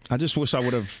I just wish I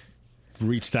would have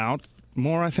reached out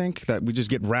more, I think, that we just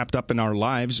get wrapped up in our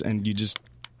lives and you just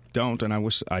don't, and I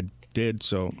wish I did,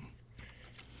 so.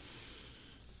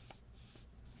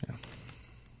 Yeah.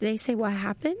 Did they say what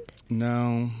happened?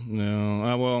 No.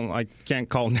 Well, I can't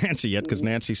call Nancy yet because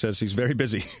Nancy says she's very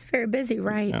busy. She's very busy,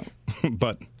 right? Yeah.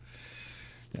 But,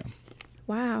 yeah.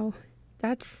 Wow.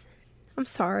 I'm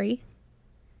sorry.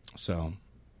 So,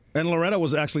 and Loretta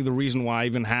was actually the reason why I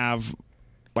even have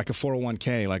like a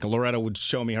 401k. Like Loretta would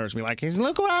show me hers and be like,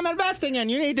 look what I'm investing in.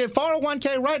 You need a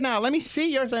 401k right now. Let me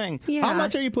see your thing. Yeah. How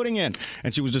much are you putting in?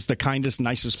 And she was just the kindest,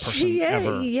 nicest person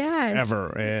ever. Yes.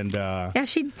 Ever. And yeah,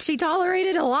 she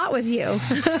tolerated a lot with you.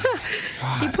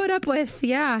 She put up with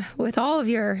all of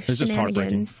your it's just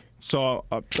heartbreaking. shenanigans. So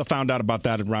I found out about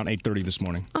that at around 8:30 this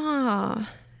morning. Ah.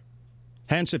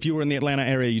 Hence, if you were in the Atlanta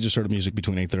area, you just heard music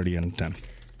between 8:30 and 10.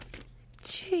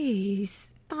 Jeez.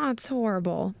 That's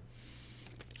horrible.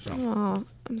 So. Oh,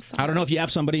 I'm sorry. I don't know if you have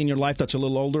somebody in your life that's a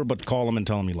little older, but call them and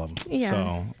tell them you love them. Yeah.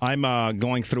 So I'm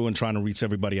going through and trying to reach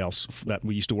everybody else that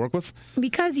we used to work with.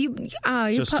 Because you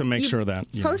just to make sure that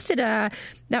posted that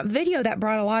video that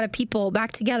brought a lot of people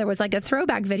back together. It was like a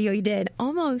throwback video you did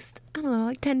almost, I don't know,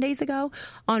 like 10 days ago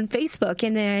on Facebook.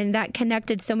 And then that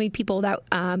connected so many people that,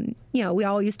 we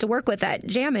all used to work with at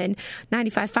Jammin'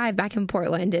 95.5 back in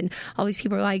Portland. And all these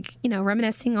people are like,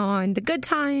 reminiscing on the good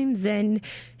times and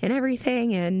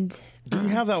everything. And do you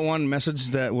have that one message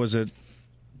that was it?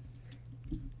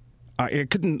 I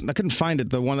couldn't find it.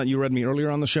 The one that you read me earlier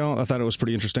on the show. I thought it was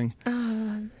pretty interesting.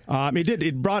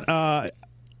 It brought.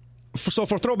 So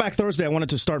for Throwback Thursday, I wanted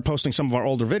to start posting some of our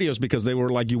older videos because they were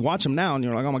like, you watch them now and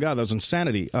you're like, oh my God, that was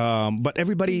insanity. But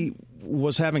everybody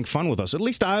was having fun with us. At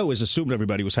least I always assumed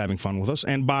everybody was having fun with us.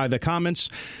 And by the comments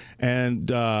and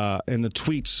the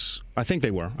tweets, I think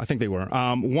they were. I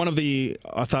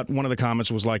thought one of the comments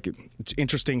was like, it's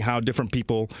interesting how different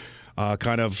people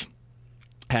kind of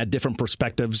had different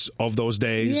perspectives of those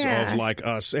days of like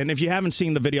us. And if you haven't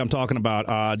seen the video I'm talking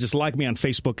about, just like me on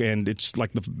Facebook, and it's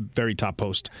like the very top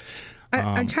post.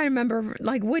 I'm trying to remember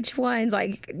like which ones,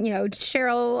 like,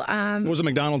 Cheryl. It was a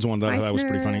McDonald's one that was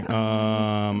pretty funny.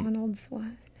 McDonald's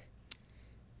one.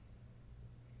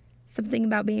 Something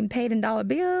about being paid in dollar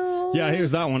bills. Yeah,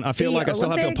 here's that one. I feel like I still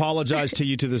have to apologize to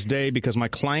you to this day because my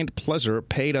client Pleasure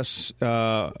paid us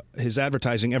his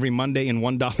advertising every Monday in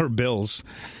 $1 bills.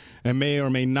 And may or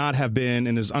may not have been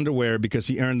in his underwear because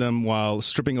he earned them while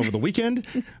stripping over the weekend.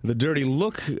 The dirty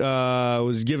look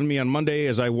was given me on Monday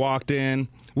as I walked in.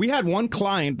 We had one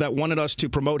client that wanted us to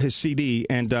promote his CD,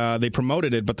 and they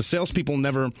promoted it, but the salespeople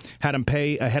never had him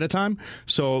pay ahead of time.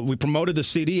 So we promoted the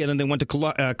CD, and then they went to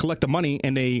collect the money,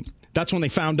 and that's when they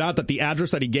found out that the address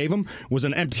that he gave them was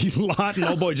an empty lot, and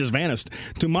old boy just vanished.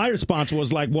 To my response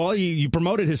was like, well, you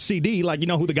promoted his CD, like you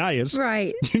know who the guy is.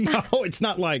 Right. It's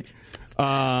not like...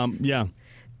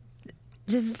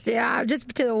 Just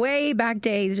to the way back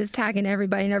days, just tagging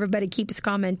everybody, and everybody keeps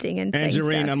commenting and saying stuff.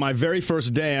 Angelina, on my very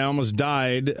first day, I almost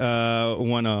died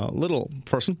when a littler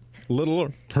person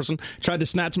tried to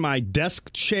snatch my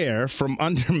desk chair from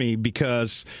under me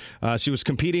because she was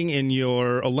competing in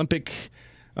your Olympic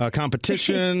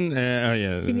competition.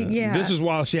 This is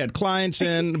while she had clients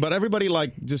in, but everybody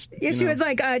she was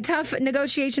like tough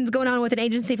negotiations going on with an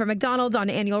agency for McDonald's on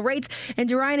annual rates, and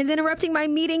Dorian is interrupting my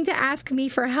meeting to ask me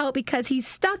for help because he's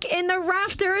stuck in the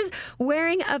rafters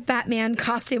wearing a Batman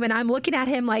costume, and I'm looking at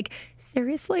him like,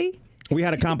 seriously? We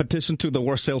had a competition to the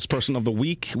worst salesperson of the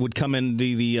week would come in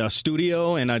the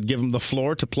studio, and I'd give him the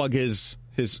floor to plug his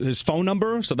phone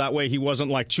number, so that way he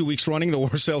wasn't like 2 weeks running the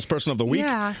worst salesperson of the week,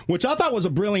 which I thought was a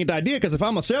brilliant idea because if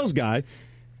I'm a sales guy,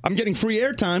 I'm getting free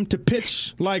airtime to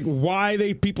pitch like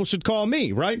why people should call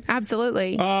me, right?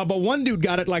 Absolutely. But one dude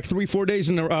got it like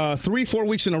 3-4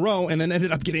 weeks in a row, and then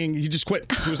ended up he just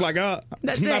quit. He was like,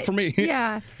 not for me.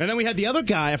 Yeah. And then we had the other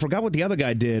guy. I forgot what the other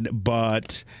guy did,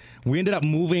 but we ended up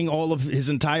moving all of his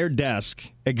entire desk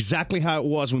exactly how it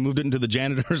was. We moved it into the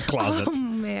janitor's closet. Oh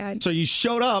man. So you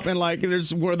showed up and like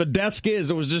there's where the desk is.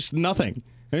 There was just nothing.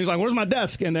 And he's like, "Where's my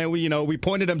desk?" And then we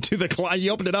pointed him to the closet. He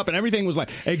opened it up, and everything was like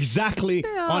exactly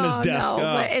on his desk. No,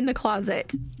 but in the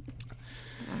closet.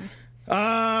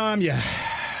 Yeah.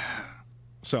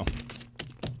 So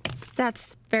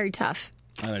that's very tough.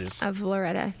 That is. Of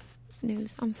Loretta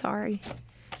news. I'm sorry.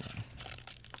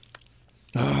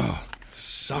 Oh,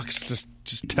 sucks. Just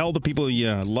tell the people you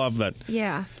love that.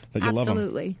 Yeah. That you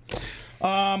absolutely. Love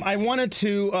them. I wanted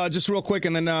to, just real quick,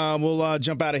 and then we'll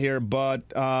jump out of here,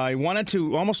 but I wanted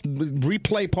to almost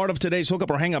replay part of today's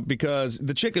Hookup or Hang Up because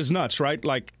the chick is nuts, right?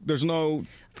 Like, there's no...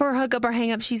 For Hookup or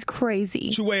Hang Up, she's crazy.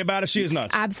 Two-way about it, she is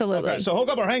nuts. Absolutely. Okay, so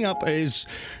Hookup or Hang Up is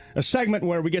a segment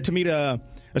where we get to meet a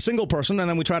single person, and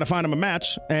then we try to find them a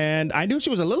match, and I knew she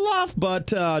was a little off, but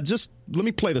just let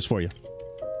me play this for you.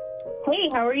 Hey,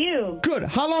 how are you? Good.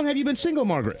 How long have you been single,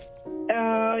 Margaret?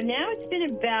 Now it's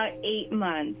been about 8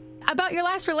 months. About your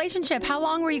last relationship, how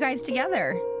long were you guys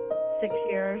together? 6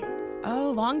 years.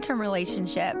 Oh, long-term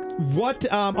relationship. What?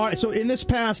 All right. So in this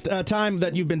past time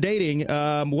that you've been dating,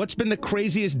 what's been the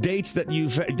craziest dates that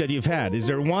you've had? Is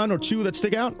there one or two that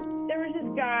stick out? There was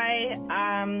this guy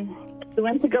who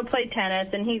went to go play tennis,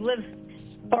 and he lives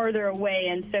farther away,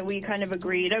 and so we kind of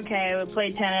agreed, okay, I would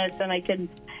play tennis, and I could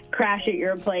crash at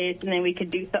your place, and then we could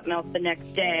do something else the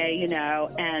next day, you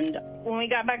know. And when we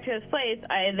got back to his place,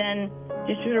 I then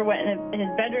just sort of went in his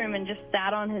bedroom and just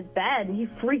sat on his bed, and he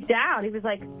freaked out. He was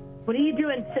like, "What are you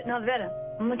doing sitting on the bed?"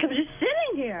 I'm like, "I'm just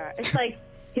sitting here." It's like,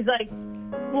 he's like,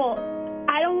 "Well,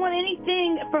 I don't want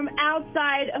anything from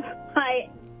outside of my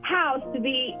house to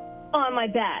be on my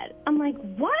bed." I'm like,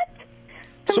 "What?"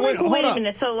 So wait a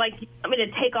minute. So, like, you want me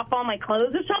to take off all my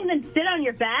clothes or something and sit on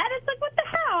your bed? It's like, what the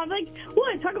hell? I'm like,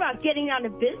 well, talk about getting out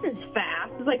of business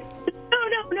fast. It's like,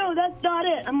 no, that's not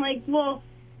it. I'm like, well,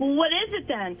 what is it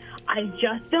then? I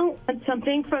just don't want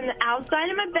something from the outside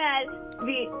of my bed to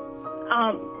be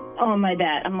on my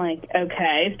bed. I'm like,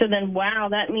 okay. So then, wow,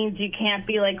 that means you can't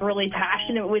be, like, really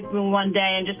passionate with me one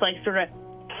day and just, like, sort of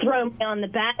throw me on the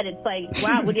bed. It's like,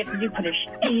 wow, what do you have to do? Put a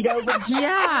sheet over?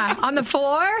 Yeah, on the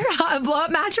floor? A blow-up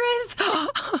mattress?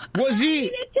 Was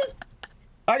he...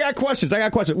 I got questions.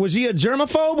 Was he a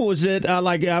germaphobe? Or was it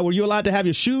were you allowed to have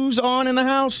your shoes on in the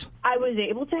house? I was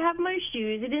able to have my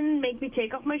shoes. It didn't make me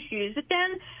take off my shoes. But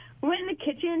then went in the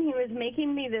kitchen. He was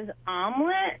making me this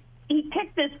omelet. He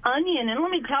picked this onion, and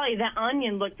let me tell you, that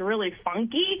onion looked really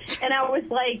funky. And I was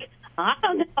like, I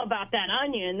don't know about that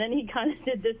onion. And then he kind of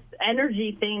did this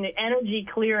energy thing, the energy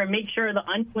clear, and make sure the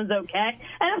onion was okay.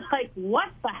 And I'm like, what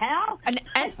the hell?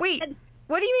 Wait,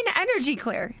 what do you mean energy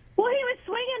clear? Well, he was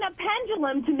swinging a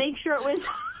pendulum to make sure it was...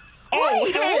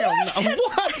 Oh, hell no.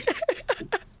 What?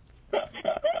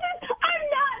 I'm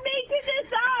not making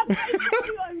this up. I tell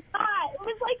you I'm not. It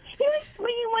was like he was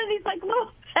swinging one of these like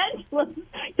little pendulums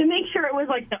to make sure it was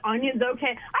like the onion's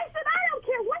okay. I said, I don't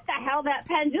care what the hell that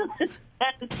pendulum says.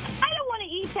 I don't want to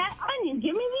eat that onion.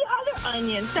 Give me the other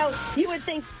onion. So you would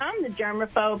think I'm the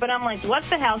germaphobe, but I'm like, what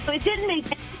the hell? So it didn't make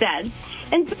any sense.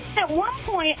 And so at one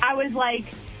point I was like,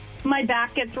 my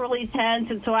back gets really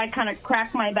tense, and so I kind of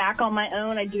crack my back on my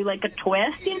own. I do like a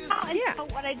twist, you know? And so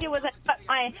what I did was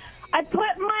I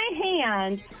put my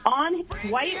hand on his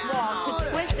white wall to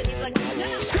twist, and he's like, no.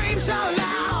 Scream so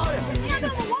loud.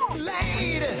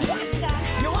 Lady,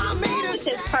 you want me to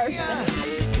stay,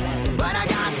 but I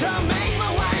got to make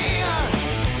my way.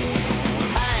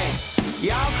 Hey,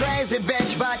 y'all crazy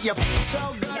bitch, but you're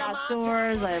so good.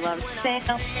 Outdoors, I love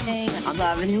sailing, I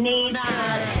love nature.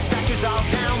 Scratches all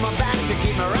down my back to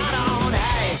keep me right on.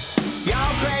 Hey,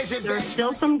 y'all crazy bitch. There's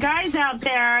still some guys out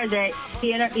there that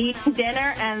eat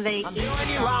dinner and they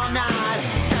eat all night.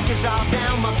 Scratches all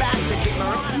down my back to keep me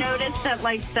right on. Notice that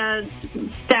like the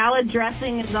salad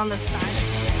dressing is on the side.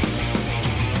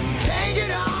 Take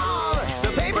it all.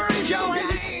 The paper is your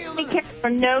game. Take care of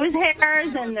their nose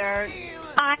hairs and their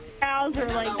eyebrows are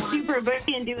like super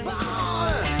bushy and doing.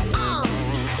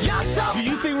 Do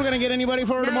you think we're going to get anybody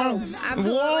for her tomorrow?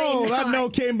 Absolutely Whoa, that not.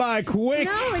 note came by quick.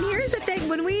 No, and here's the thing.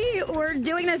 When we were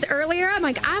doing this earlier, I'm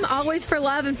like, I'm always for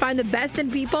love and find the best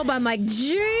in people. But I'm like,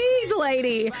 geez,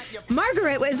 lady.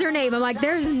 Margaret was her name. I'm like,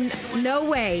 there's no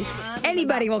way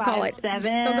anybody will call it. 5'7".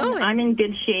 Still going. I'm in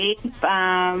good shape.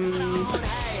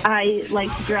 I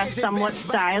like to dress somewhat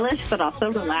stylish, but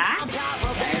also relaxed.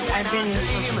 I'm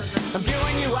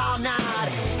doing you all night.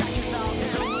 Scratches all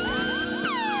down.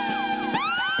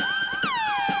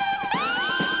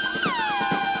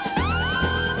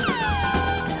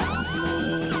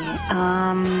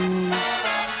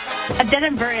 That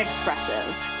I'm very expressive.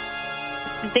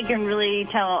 I think you can really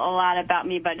tell a lot about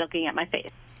me by looking at my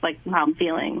face, like how I'm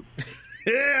feeling.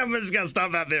 Yeah, I'm just going to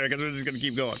stop that there because we're just going to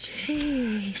keep going.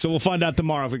 Jeez. So we'll find out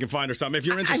tomorrow if we can find her something. If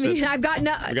you're interested. I mean, I've got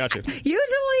no. I got you.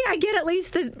 Usually I get at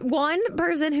least this one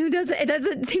person who doesn't, it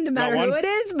doesn't seem to matter who it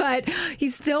is, but he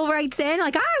still writes in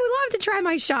like, I would love to try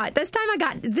my shot. This time I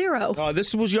got 0.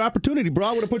 This was your opportunity, bro.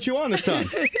 I would have put you on this time.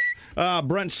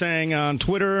 Brent saying on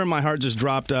Twitter, my heart just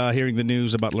dropped hearing the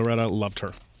news about Loretta. Loved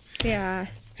her. Yeah.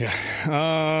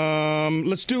 Yeah.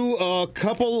 Let's do a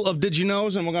couple of Did You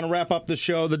Knows, and we're going to wrap up the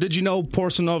show. The Did You Know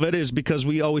portion of it is because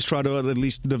we always try to, at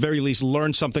least, the very least,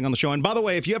 learn something on the show. And by the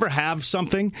way, if you ever have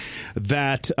something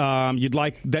that you'd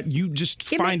like, that you just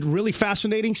find really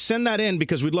fascinating, send that in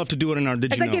because we'd love to do it in our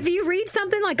Did You Know. It's like if you read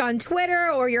something like on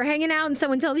Twitter or you're hanging out and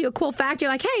someone tells you a cool fact,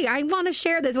 you're like, hey, I want to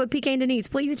share this with PK and Denise.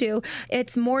 Please do.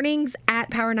 It's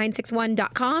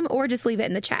mornings@power961.com or just leave it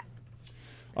in the chat.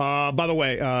 By the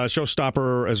way,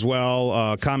 Showstopper as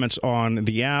well, comments on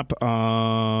the app.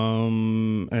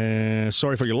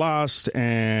 Sorry for your loss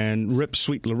and Rip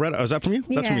Sweet Loretta. Oh, is that from you?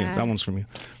 That's from you. That one's from you.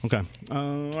 Okay.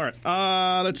 All right.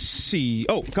 Let's see.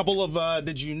 Oh, a couple of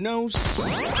Did You Knows.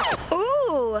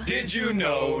 Ooh. Did you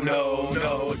know,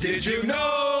 did you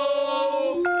know?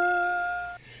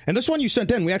 And this one you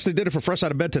sent in, we actually did it for Fresh Out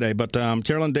of Bed today, but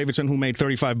Carolyn Davidson, who made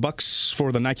 $35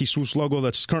 for the Nike swoosh logo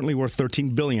that's currently worth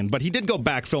 $13 billion. But he did go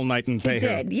back, Phil Knight, and pay her.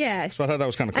 He did, yes. So I thought that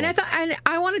was kind of cool. And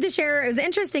I wanted to share, it was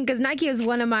interesting because Nike was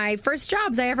one of my first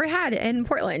jobs I ever had in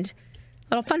Portland.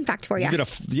 Little fun fact for you.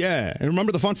 Yeah. And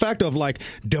remember the fun fact of, like,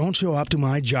 don't show up to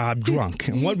my job drunk.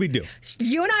 And what'd we do?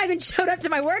 You and I even showed up to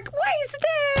my work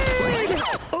wasted.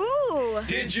 Ooh.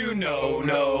 Did you know,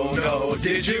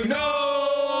 did you know?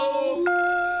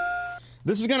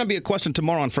 This is going to be a question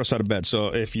tomorrow on Fresh Out of Bed. So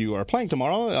if you are playing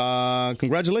tomorrow,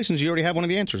 congratulations. You already have one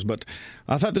of the answers. But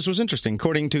I thought this was interesting.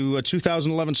 According to a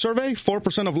 2011 survey,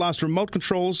 4% of lost remote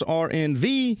controls are in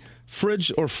the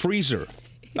fridge or freezer.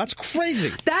 That's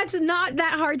crazy. That's not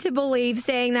that hard to believe,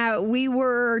 saying that we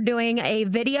were doing a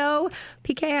video.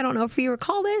 PK, I don't know if you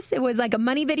recall this. It was like a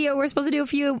money video we were supposed to do a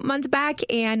few months back,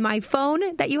 and my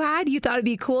phone that you had, you thought it'd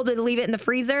be cool to leave it in the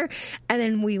freezer, and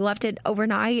then we left it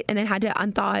overnight and then had to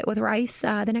unthaw it with rice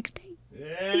the next day.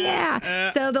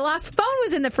 Yeah. So the lost phone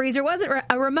was in the freezer. It wasn't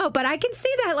a remote, but I can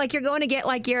see that, like, you're going to get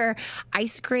like your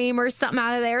ice cream or something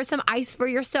out of there, some ice for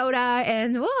your soda,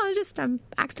 and I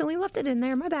accidentally left it in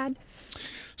there. My bad.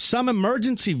 Some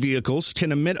emergency vehicles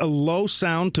can emit a low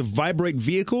sound to vibrate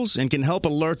vehicles and can help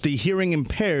alert the hearing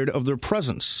impaired of their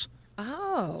presence.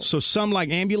 Oh. So some,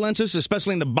 like ambulances,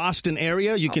 especially in the Boston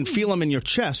area, you can feel them in your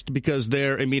chest because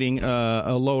they're emitting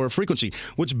a lower frequency.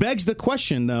 Which begs the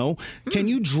question, though, can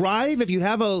you drive if you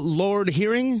have a lowered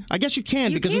hearing? I guess you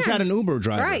can because we've had an Uber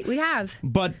driver. Right, we have.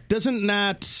 But isn't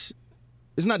that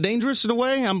dangerous in a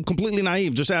way? I'm completely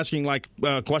naive, just asking like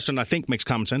a question I think makes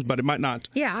common sense, but it might not.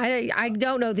 Yeah, I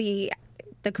don't know the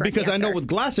correct because answer. I know with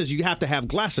glasses, you have to have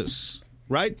glasses,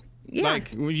 right? Yeah.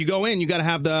 Like when you go in, you got to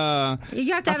have the...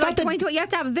 You have to have like 20/20. You have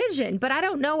to have vision, but I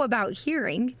don't know about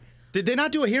hearing. Did they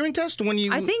not do a hearing test when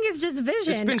you... I think it's just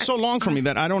vision. It's been so long for me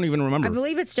that I don't even remember. I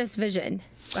believe it's just vision,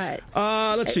 but...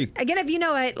 let's see. Again, if you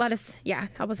know it,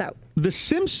 help us out. The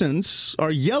Simpsons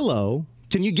are yellow.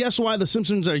 Can you guess why the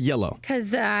Simpsons are yellow?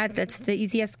 Because that's the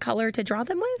easiest color to draw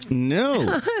them with?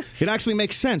 No. It actually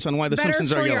makes sense on why the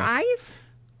Simpsons are yellow. Better for your eyes?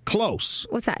 Close.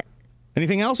 What's that?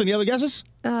 Anything else? Any other guesses?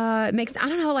 It makes, I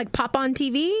don't know, like pop on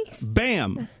TV?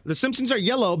 Bam. The Simpsons are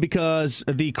yellow because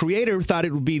the creator thought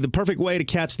it would be the perfect way to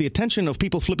catch the attention of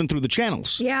people flipping through the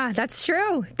channels. Yeah, that's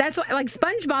true. That's why, like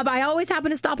SpongeBob, I always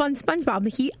happen to stop on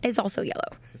SpongeBob. He is also yellow.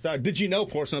 It's our Did You Know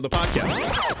portion of the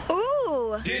podcast.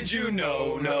 Ooh. Did you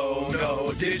know,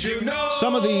 did you know?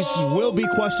 Some of these will be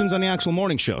questions on the actual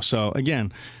morning show. So,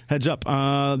 again, heads up.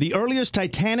 The earliest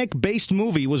Titanic-based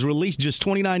movie was released just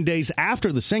 29 days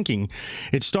after the sinking.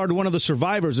 It starred one of the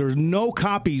survivors. There are no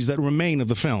copies that remain of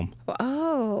the film.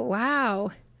 Oh,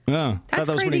 wow. Yeah, that's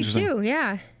that was crazy, too,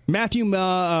 yeah. Matthew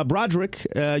Broderick,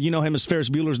 you know him as Ferris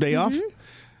Bueller's Day Off.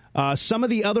 Some of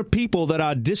the other people that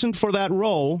auditioned for that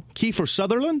role, Kiefer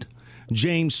Sutherland,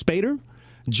 James Spader,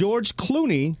 George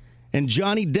Clooney, and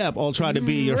Johnny Depp all tried to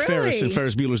be your Ferris in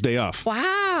Ferris Bueller's Day Off.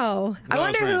 Wow. I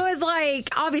wonder who was like,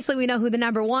 obviously we know who the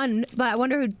number one, but I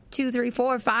wonder who 2, 3,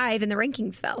 4, 5 in the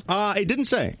rankings fell. It didn't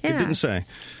say. Yeah. It didn't say.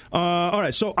 All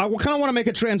right, so I kind of want to make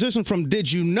a transition from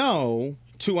Did You Know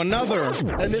to another.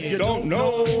 And if you don't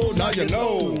know, now you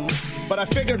know. But I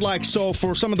figured, so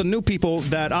for some of the new people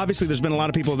that, obviously there's been a lot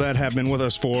of people that have been with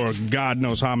us for God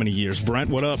knows how many years. Brent,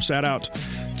 what up? Shout out.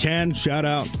 Ken, shout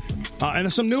out. And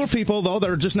there's some newer people, though, that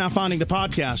are just now finding the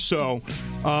podcast. So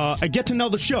get to know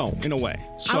the show in a way.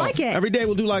 So I like it. Every day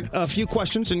we'll do like a few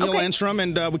questions, and you'll answer them,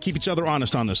 and we'll keep each other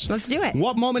honest on this. Let's do it.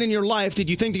 What moment in your life did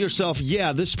you think to yourself,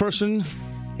 yeah, this person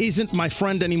isn't my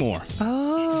friend anymore?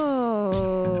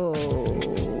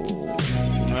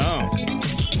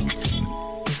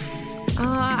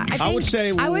 I would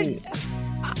say...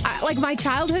 like my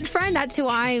childhood friend, that's who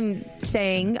I'm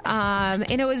saying.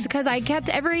 And it was because I kept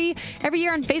every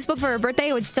year on Facebook for her birthday,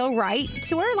 I would still write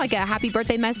to her like a happy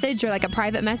birthday message or like a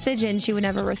private message, and she would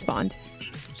never respond.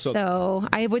 So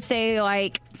I would say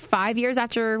like 5 years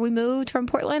after we moved from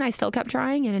Portland, I still kept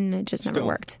trying, and it just never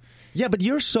worked. Yeah, but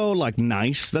you're so, like,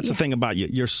 nice. That's the thing about you.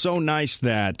 You're so nice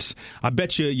that I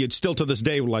bet you'd still to this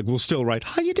day, like, we'll still write,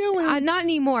 how you doing? Not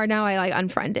anymore. Now I, like,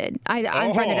 unfriended. I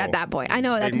unfriended at that point. I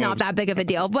know that's not that big of a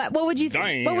deal. But what would you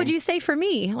say for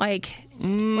me? Like,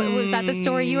 was that the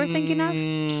story you were thinking of?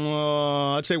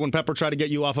 I'd say when Pepper tried to get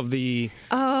you off of the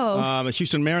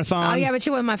Houston Marathon. Oh, yeah, but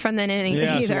she wasn't my friend then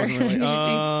either. She wasn't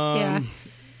really.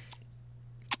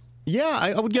 Yeah,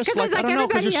 I would guess, like, I don't know,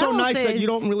 because you're so nice that you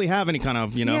don't really have any kind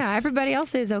of, Yeah, everybody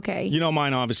else is okay. You know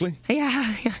mine, obviously.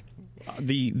 Yeah.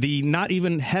 The not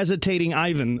even hesitating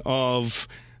Ivan of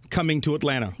coming to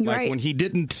Atlanta. Like, when he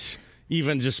didn't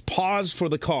even just pause for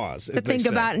the cause. To think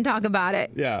about and talk about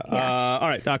it. Yeah. All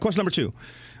right, question number 2.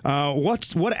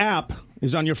 What app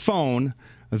is on your phone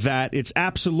that it's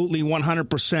absolutely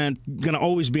 100% going to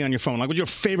always be on your phone? Like, what's your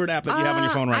favorite app that you have on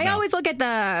your phone right now? I always look at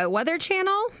the Weather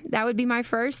Channel. That would be my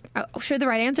first. Should the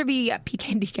right answer be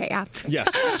PKNDK app? Yes.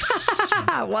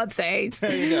 Whoopsies.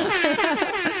 There you go.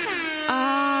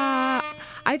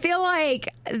 I feel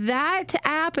like that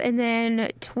app and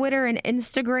then Twitter and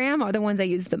Instagram are the ones I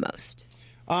use the most.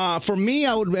 For me,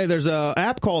 there's an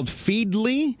app called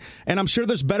Feedly, and I'm sure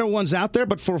there's better ones out there,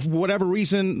 but for whatever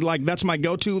reason, like, that's my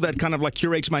go-to that kind of like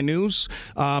curates my news.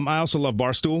 I also love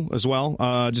Barstool as well,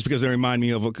 just because they remind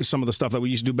me of some of the stuff that we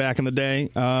used to do back in the day.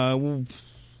 And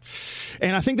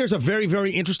I think there's a very,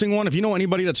 very interesting one. If you know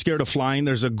anybody that's scared of flying,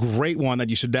 there's a great one that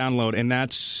you should download, and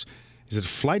that's... Is it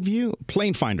Flight View?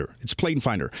 Plane Finder. It's Plane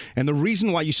Finder. And the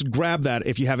reason why you should grab that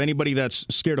if you have anybody that's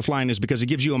scared of flying is because it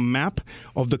gives you a map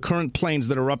of the current planes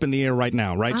that are up in the air right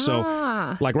now, right? So,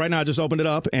 like right now, I just opened it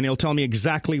up, and it'll tell me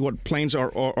exactly what planes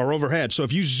are overhead. So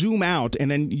if you zoom out,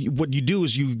 and then what you do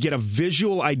is you get a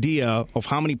visual idea of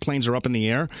how many planes are up in the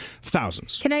air.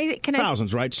 Thousands.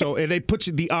 Thousands, right? So they put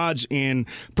the odds in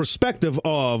perspective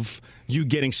of you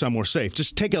getting somewhere safe.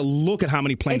 Just take a look at how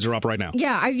many planes are up right now.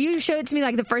 Yeah, you showed it to me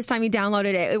like the first time you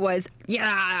downloaded it. It was,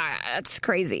 that's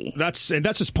crazy. That's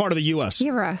just part of the U.S.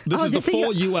 Yeah. This is the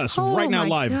full U.S. right now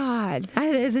live. Oh, my God.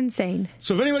 That is insane.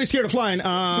 So if anybody's scared of flying,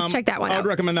 just check that one out. I would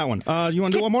recommend that one. You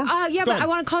want to do one more? Yeah, but I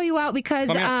want to call you out because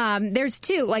there's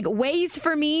 2. Like Waze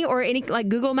for me or any like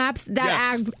Google Maps,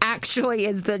 that actually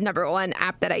is the number 1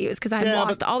 app that I use because I'm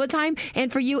lost all the time.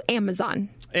 And for you, Amazon.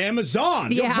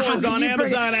 Amazon. Your boys on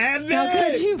Amazon. How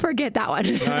could you forget that one?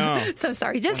 So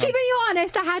sorry. Just keeping you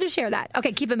honest. I had to share that.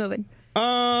 Okay, keep it moving.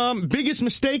 Biggest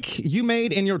mistake you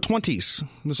made in your 20s?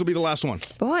 This will be the last one.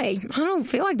 Boy, I don't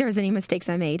feel like there's any mistakes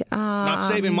I made. Not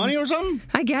saving money or something?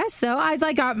 I guess so. I was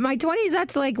like, my 20s,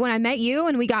 that's like when I met you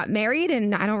and we got married,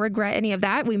 and I don't regret any of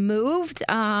that. We moved.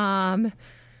 Yeah,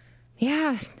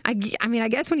 I mean, I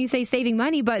guess when you say saving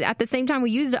money, but at the same time,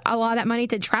 we used a lot of that money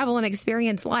to travel and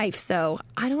experience life. So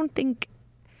I don't think...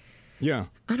 Yeah.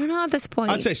 I don't know at this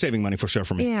point. I'd say saving money for sure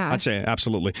for me. Yeah. I'd say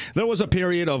absolutely. There was a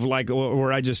period of like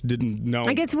where I just didn't know.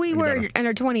 I guess we were in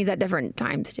our 20s at different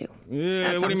times too.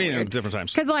 Yeah, what do you mean at different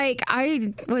times? Because like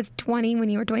I was 20 when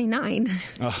you were 29.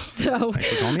 Oh, so. Thanks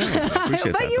for calling me out. I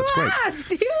appreciate but that. you That's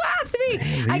great. You asked me.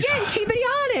 Again, keeping you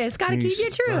honest. Got to keep you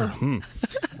true.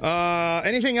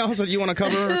 Anything else that you want to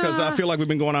cover? Because I feel like we've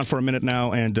been going on for a minute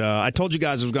now, and I told you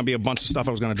guys there was going to be a bunch of stuff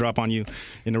I was going to drop on you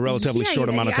in a relatively short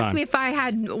amount of time. You asked me if I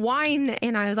had wine,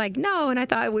 and I was like, no, and I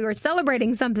thought we were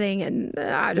celebrating something, and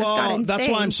I just got insane. That's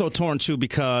why I'm so torn too,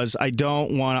 because I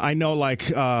don't want. I know, like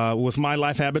with my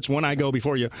life habits, when I go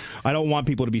before you, I don't want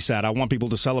people to be sad. I want people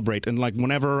to celebrate, and like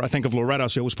whenever I think of Loretta,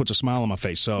 she always puts a smile on my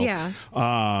face. So yeah.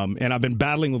 And I've been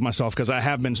battling with myself because I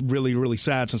have been really, really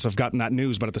sad since I've gotten that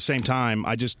news. But at the same time,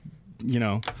 I just,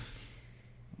 it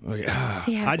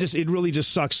really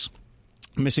just sucks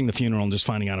missing the funeral and just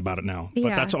finding out about it now. Yeah.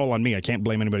 But that's all on me. I can't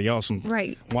blame anybody else. And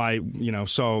right. Why,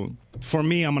 so for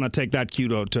me, I'm going to take that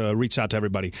cue to reach out to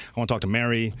everybody. I want to talk to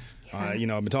Mary. I've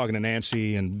been talking to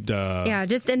Nancy and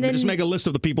just make a list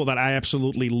of the people that I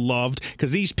absolutely loved,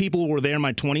 because these people were there in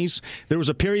my 20s. There was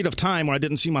a period of time where I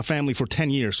didn't see my family for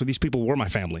 10 years, so these people were my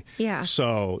family. Yeah.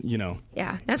 So,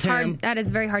 Yeah, that's hard. That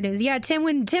is very hard news. Yeah, Tim,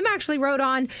 when Tim actually wrote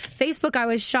on Facebook, I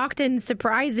was shocked and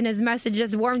surprised, and his message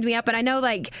just warmed me up. And I know,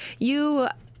 like, you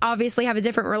obviously have a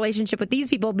different relationship with these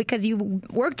people because you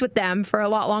worked with them for a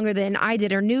lot longer than I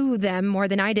did or knew them more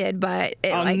than I did. But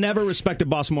I'll never respect a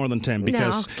boss more than Tim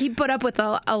because he put up with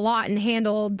a lot and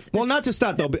handled. Well, not just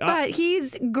that though, but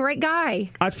he's a great guy.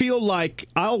 I feel like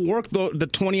I'll work the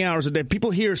 20 hours a day.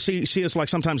 People here see us like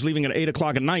sometimes leaving at 8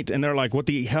 o'clock at night, and they're like, "What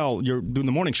the hell? You're doing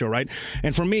the morning show, right?"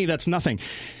 And for me, that's nothing.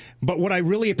 But what I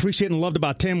really appreciated and loved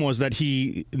about Tim was that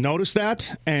he noticed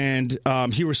that and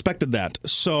he respected that.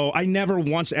 So I never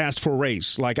once asked for a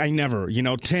raise. Like, I never.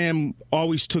 Tim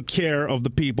always took care of the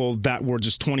people that were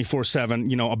just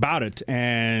 24/7, about it.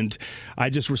 And I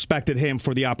just respected him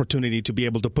for the opportunity to be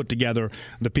able to put together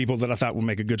the people that I thought would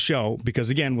make a good show.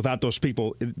 Because, again, without those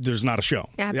people, there's not a show.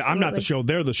 Absolutely. I'm not the show.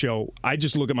 They're the show. I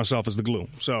just look at myself as the glue.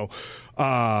 So,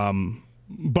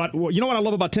 but you know what I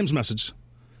love about Tim's message?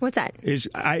 What's that? Is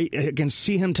I can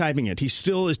see him typing it. He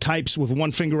still types with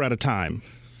one finger at a time.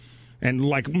 And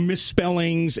like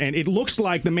misspellings, and it looks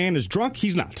like the man is drunk.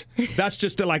 He's not. That's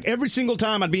just like every single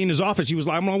time I'd be in his office, he was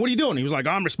like, "What are you doing?" He was like,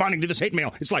 "I'm responding to this hate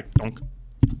mail." It's like, dunk.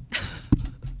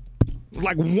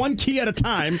 Like one key at a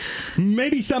time.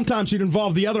 Maybe sometimes you'd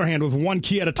involve the other hand with one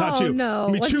key at a time, too. Oh, no.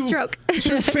 One stroke.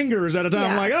 2 fingers at a time.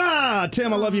 Yeah. I'm like,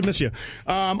 Tim, I love you, miss you.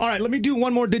 All right, let me do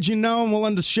one more Did You Know, and we'll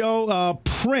end the show.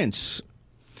 Prince.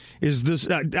 Is this?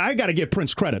 I got to give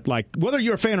Prince credit. Like, whether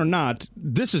you're a fan or not,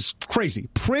 this is crazy.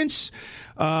 Prince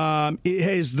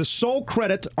is the sole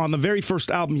credit on the very first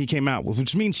album he came out with,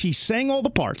 which means he sang all the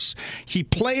parts. He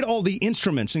played all the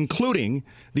instruments, including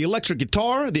the electric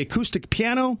guitar, the acoustic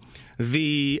piano,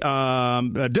 the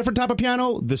different type of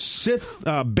piano, the Sith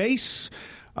bass,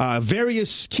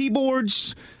 various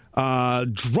keyboards,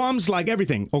 drums, like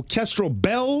everything, orchestral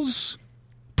bells.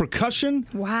 Percussion.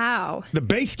 Wow. The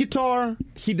bass guitar.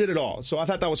 He did it all. So I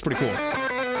thought that was pretty cool.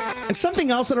 And something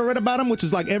else that I read about him, which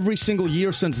is like every single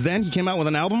year since then, he came out with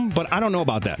an album, but I don't know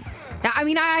about that. I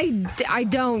mean, I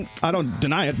don't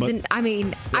deny it, but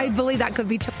I believe that could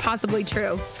be possibly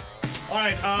true. All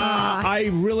right. I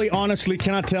really honestly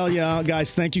cannot tell you,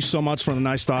 guys, thank you so much for the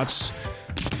nice thoughts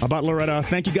about Loretta.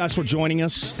 Thank you guys for joining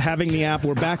us, having the app.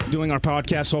 We're back doing our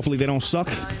podcast. Hopefully they don't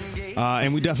suck.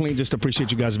 And we definitely just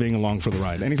appreciate you guys being along for the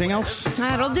ride. Anything else?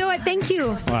 That'll do it. Thank you.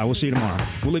 All right, we'll see you tomorrow.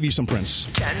 We'll leave you some Prince.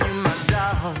 Can you, my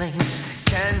darling,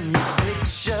 can you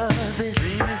picture this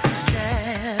dream if you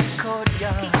can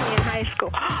courtyard? In high school.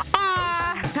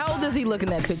 How old does he look in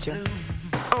that picture?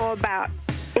 Oh, God.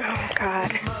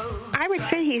 I would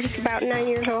say he's about 9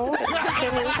 years old.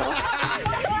 10 years old.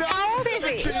 How old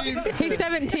is he? He's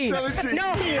 17. No,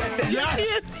 he isn't.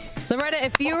 Yes. Loretta,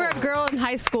 if you were a girl in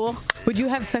high school, would you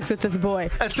have sex with this boy?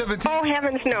 At 17? Oh,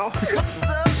 heavens, no. Maybe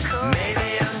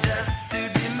I'm just too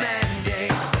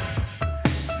demanding.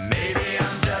 Maybe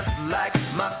I'm just like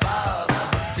my father,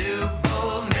 too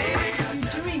bold. Maybe I'm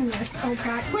doing this. Oh,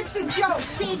 God. What's the joke,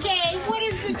 PK? What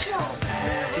is the joke?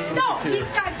 No, he's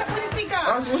got some. What has he got?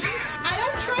 I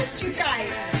don't trust you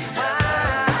guys.